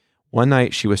 One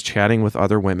night, she was chatting with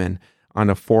other women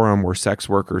on a forum where sex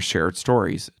workers shared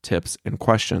stories, tips, and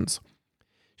questions.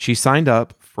 She signed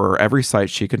up for every site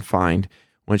she could find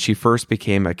when she first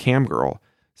became a cam girl,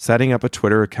 setting up a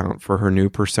Twitter account for her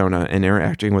new persona and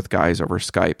interacting with guys over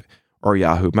Skype or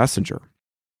Yahoo Messenger.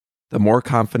 The more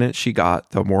confident she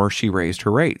got, the more she raised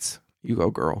her rates. You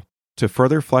go, girl. To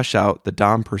further flesh out the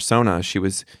dom persona she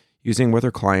was using with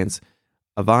her clients,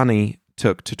 Ivania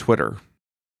took to Twitter.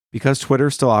 Because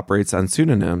Twitter still operates on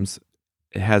pseudonyms,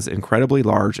 it has incredibly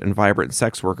large and vibrant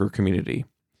sex worker community.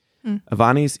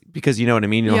 Ivania's, because you know what I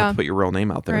mean, you don't have to put your real name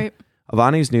out there. Right.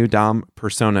 Ivania's new dom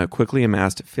persona quickly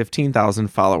amassed 15,000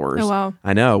 followers. Oh, wow.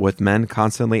 I know, with men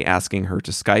constantly asking her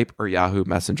to Skype or Yahoo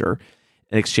Messenger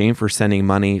in exchange for sending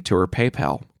money to her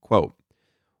PayPal. Quote,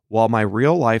 "While my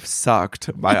real life sucked,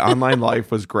 my online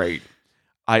life was great.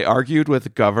 I argued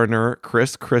with Governor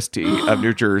Chris Christie of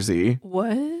New Jersey.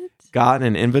 What? Got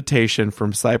an invitation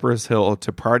from Cypress Hill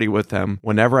to party with them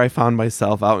whenever I found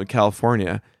myself out in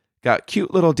California. Got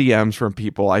cute little DMs from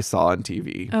people I saw on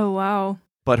TV." Oh, wow.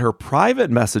 But her private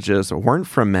messages weren't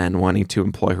from men wanting to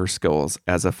employ her skills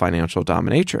as a financial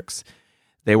dominatrix.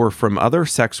 They were from other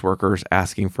sex workers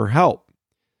asking for help.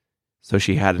 So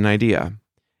she had an idea.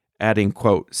 Adding,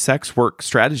 quote, "sex work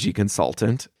strategy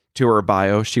consultant" to her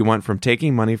bio, she went from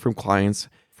taking money from clients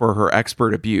for her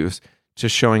expert abuse to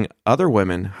showing other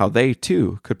women how they,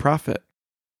 too, could profit.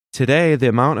 Today, the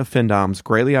amount of findoms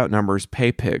greatly outnumbers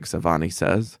pay pigs, Ivania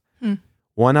says.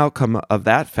 One outcome of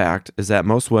that fact is that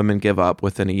most women give up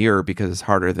within a year because it's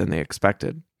harder than they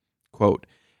expected. Quote,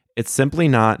 "It's simply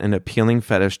not an appealing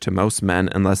fetish to most men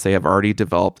unless they have already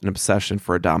developed an obsession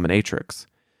for a dominatrix.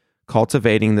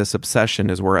 Cultivating this obsession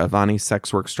is where Ivania's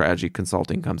sex work strategy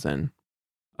consulting comes in."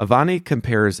 Ivania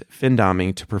compares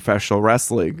findoming to professional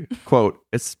wrestling. Quote,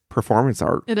 "It's performance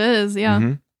art." It is, yeah.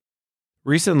 Mm-hmm.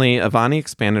 Recently, Ivania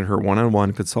expanded her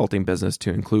one-on-one consulting business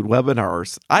to include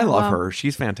webinars. I love her.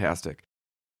 She's fantastic.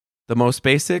 The most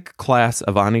basic class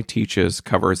Ivania teaches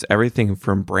covers everything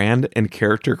from brand and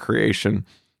character creation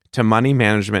to money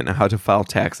management and how to file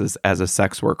taxes as a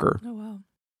sex worker. Oh, wow.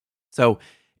 So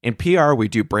in PR, we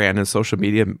do brand and social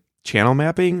media channel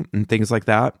mapping and things like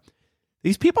that.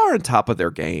 These people are on top of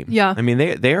their game. Yeah. I mean,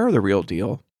 they are the real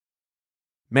deal.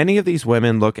 Many of these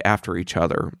women look after each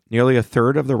other. Nearly a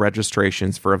third of the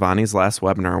registrations for Ivania's last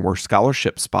webinar were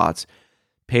scholarship spots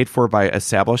paid for by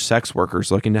established sex workers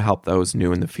looking to help those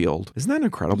new in the field. Isn't that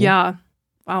incredible? Yeah.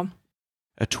 Wow.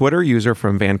 A Twitter user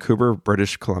from Vancouver,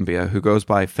 British Columbia, who goes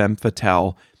by Femme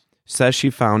Fatale, says she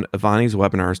found Ivania's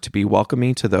webinars to be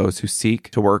welcoming to those who seek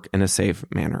to work in a safe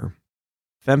manner.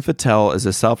 Femme Fatale is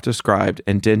a self-described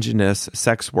indigenous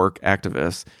sex work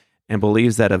activist and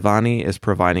believes that Ivania is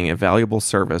providing a valuable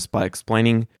service by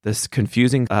explaining this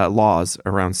confusing laws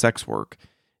around sex work,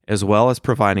 as well as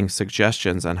providing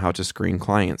suggestions on how to screen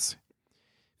clients.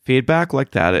 Feedback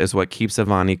like that is what keeps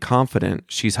Ivania confident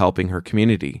she's helping her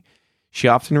community. She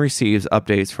often receives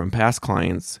updates from past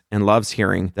clients and loves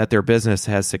hearing that their business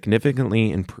has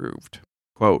significantly improved.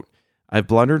 Quote, "I've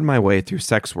blundered my way through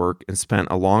sex work and spent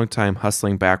a long time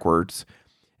hustling backwards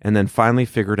and then finally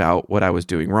figured out what I was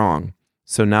doing wrong.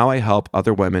 So now I help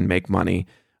other women make money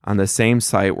on the same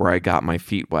site where I got my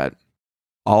feet wet.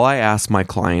 All I ask my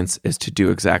clients is to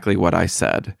do exactly what I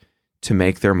said, to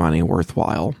make their money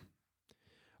worthwhile."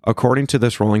 According to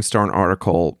this Rolling Stone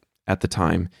article at the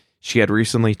time, she had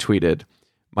recently tweeted,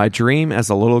 My dream as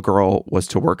a little girl was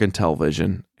to work in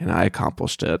television, and I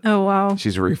accomplished it. Oh, wow.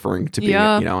 She's referring to being,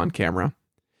 Yeah. on camera.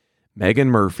 Megan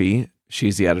Murphy,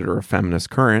 she's the editor of Feminist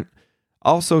Current,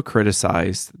 also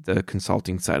criticized the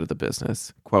consulting side of the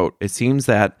business. Quote, it seems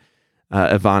that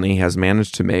Ivani has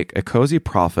managed to make a cozy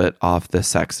profit off the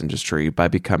sex industry by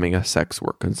becoming a sex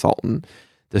work consultant.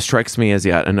 This strikes me as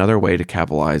yet another way to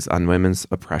capitalize on women's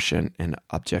oppression and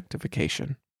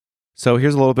objectification. So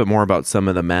here's a little bit more about some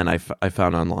of the men I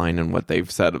found online and what they've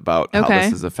said about how Okay.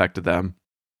 this has affected them.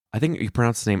 I think you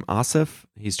pronounce his name Asif.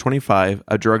 He's 25,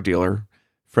 a drug dealer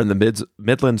from the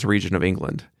Midlands region of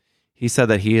England. He said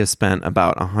that he has spent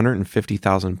about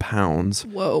 150,000 pounds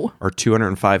Whoa. or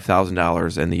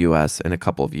 $205,000 in the U.S. in a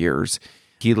couple of years.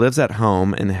 He lives at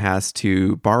home and has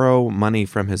to borrow money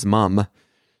from his mom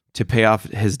to pay off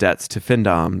his debts to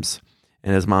Findoms,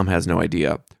 and his mom has no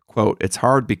idea. Quote, it's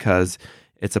hard because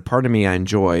it's a part of me I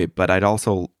enjoy, but I'd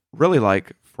also really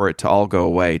like for it to all go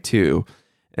away too.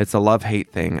 It's a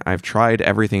love-hate thing. I've tried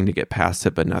everything to get past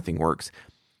it, but nothing works.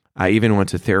 I even went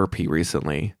to therapy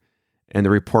recently, and the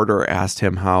reporter asked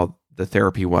him how the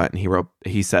therapy went, and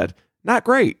he said, not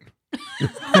great.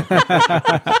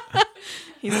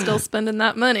 He's still spending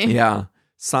that money. Yeah.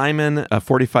 Simon, a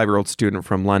 45-year-old student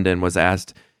from London, was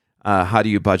asked, how do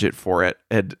you budget for it?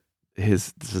 And I'm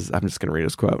just going to read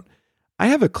his quote. I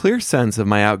have a clear sense of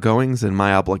my outgoings and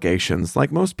my obligations.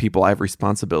 Like most people, I have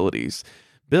responsibilities,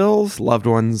 bills, loved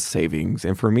ones, savings.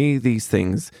 And for me, these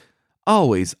things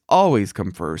always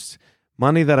come first.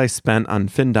 Money that I spent on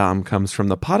Findom comes from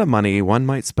the pot of money one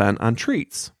might spend on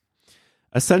treats.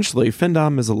 Essentially,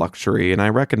 Findom is a luxury, and I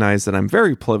recognize that I'm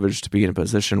very privileged to be in a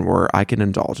position where I can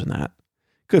indulge in that.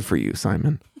 Good for you,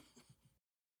 Simon.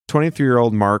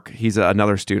 23-year-old Mark, he's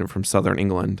another student from Southern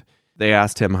England. They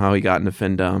asked him how he got into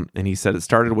Findom, and he said it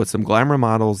started with some glamour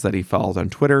models that he followed on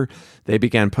Twitter. They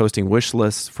began posting wish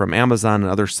lists from Amazon and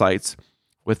other sites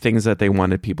with things that they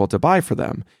wanted people to buy for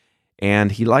them.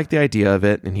 And he liked the idea of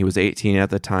it, and he was 18 at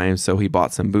the time, so he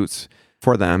bought some boots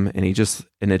for them, and it just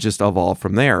evolved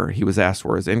from there. He was asked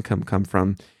where his income come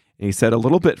from, and he said a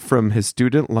little bit from his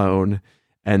student loan,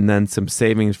 and then some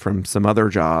savings from some other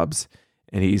jobs,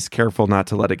 and he's careful not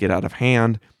to let it get out of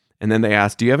hand. And then they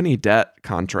asked, do you have any debt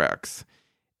contracts?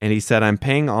 And he said, I'm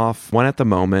paying off one at the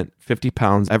moment, 50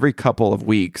 pounds every couple of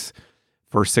weeks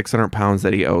for 600 pounds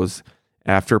that he owes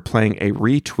after playing a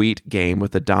retweet game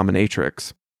with the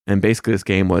dominatrix. And basically this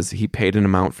game was he paid an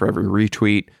amount for every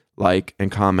retweet, like,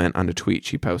 and comment on a tweet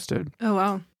she posted. Oh,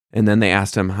 wow. And then they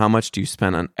asked him, how much do you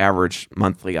spend on average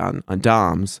monthly on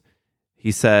DOMs?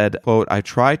 He said, quote, I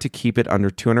try to keep it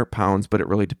under 200 pounds, but it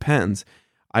really depends.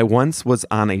 I once was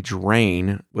on a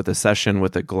drain with a session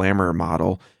with a glamour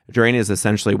model. A drain is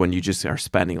essentially when you just are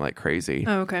spending like crazy.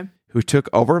 Oh, okay. Who took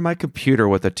over my computer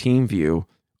with a TeamView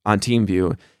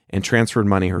and transferred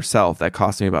money herself. That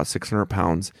cost me about 600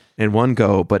 pounds in one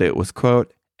go, but it was,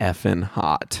 quote, effing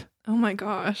hot. Oh, my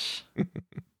gosh.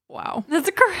 Wow. That's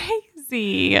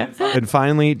crazy. And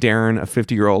finally, Darren, a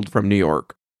 50-year-old from New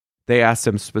York. They asked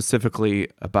him specifically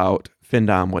about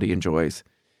Findom, what he enjoys.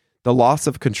 The loss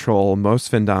of control,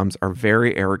 most Findoms are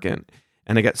very arrogant,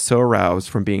 and I get so aroused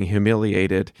from being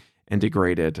humiliated and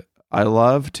degraded. I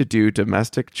love to do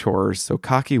domestic chores so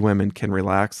cocky women can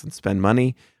relax and spend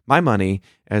my money,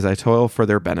 as I toil for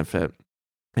their benefit.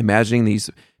 Imagining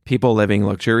these people living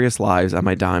luxurious lives on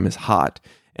my dime is hot,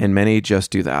 and many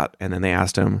just do that. And then they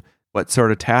asked him, what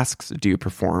sort of tasks do you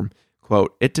perform?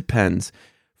 Quote, it depends.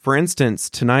 For instance,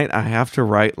 tonight I have to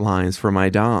write lines for my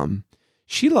dom.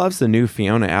 She loves the new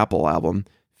Fiona Apple album,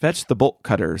 Fetch the Bolt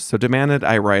Cutters, so demanded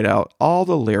I write out all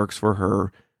the lyrics for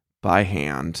her by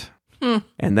hand.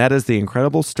 And that is the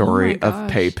incredible story Oh my of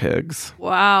gosh. Pay Pigs.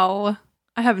 Wow.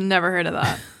 I have never heard of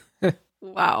that.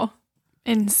 Wow.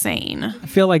 Insane. I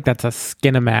feel like that's a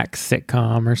Skinamax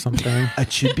sitcom or something.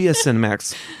 It should be a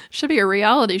Cinemax. Should be a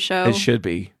reality show. It should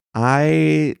be.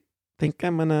 I think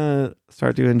I'm going to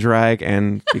start doing drag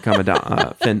and become a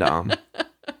Findom.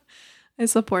 I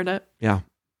support it. Yeah.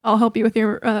 I'll help you with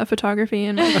your photography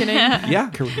and marketing.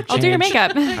 Yeah. I'll do your Change.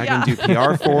 makeup. I can do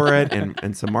PR for it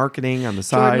and some marketing on the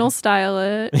side. Jordan will style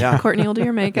it. Yeah. Courtney will do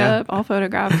your makeup. I'll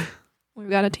photograph. We've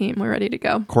got a team. We're ready to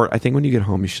go. Court, I think when you get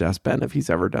home, you should ask Ben if he's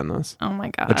ever done this. Oh my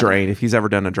God. A drain, if he's ever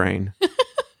done a drain.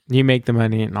 You make the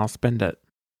money and I'll spend it.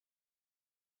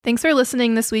 Thanks for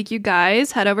listening this week, you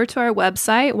guys. Head over to our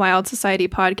website,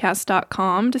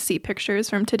 wildsocietypodcast.com, to see pictures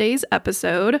from today's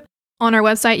episode. On our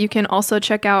website, you can also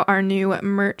check out our new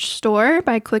merch store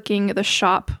by clicking the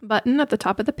shop button at the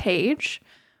top of the page.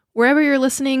 Wherever you're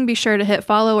listening, be sure to hit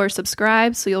follow or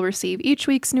subscribe so you'll receive each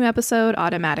week's new episode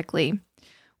automatically.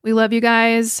 We love you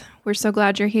guys. We're so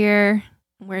glad you're here.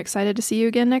 We're excited to see you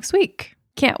again next week.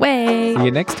 Can't wait. See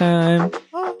you next time.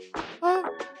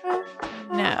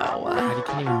 No. You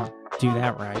can't even do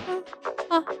that right.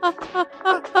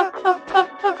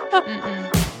 Mm-mm.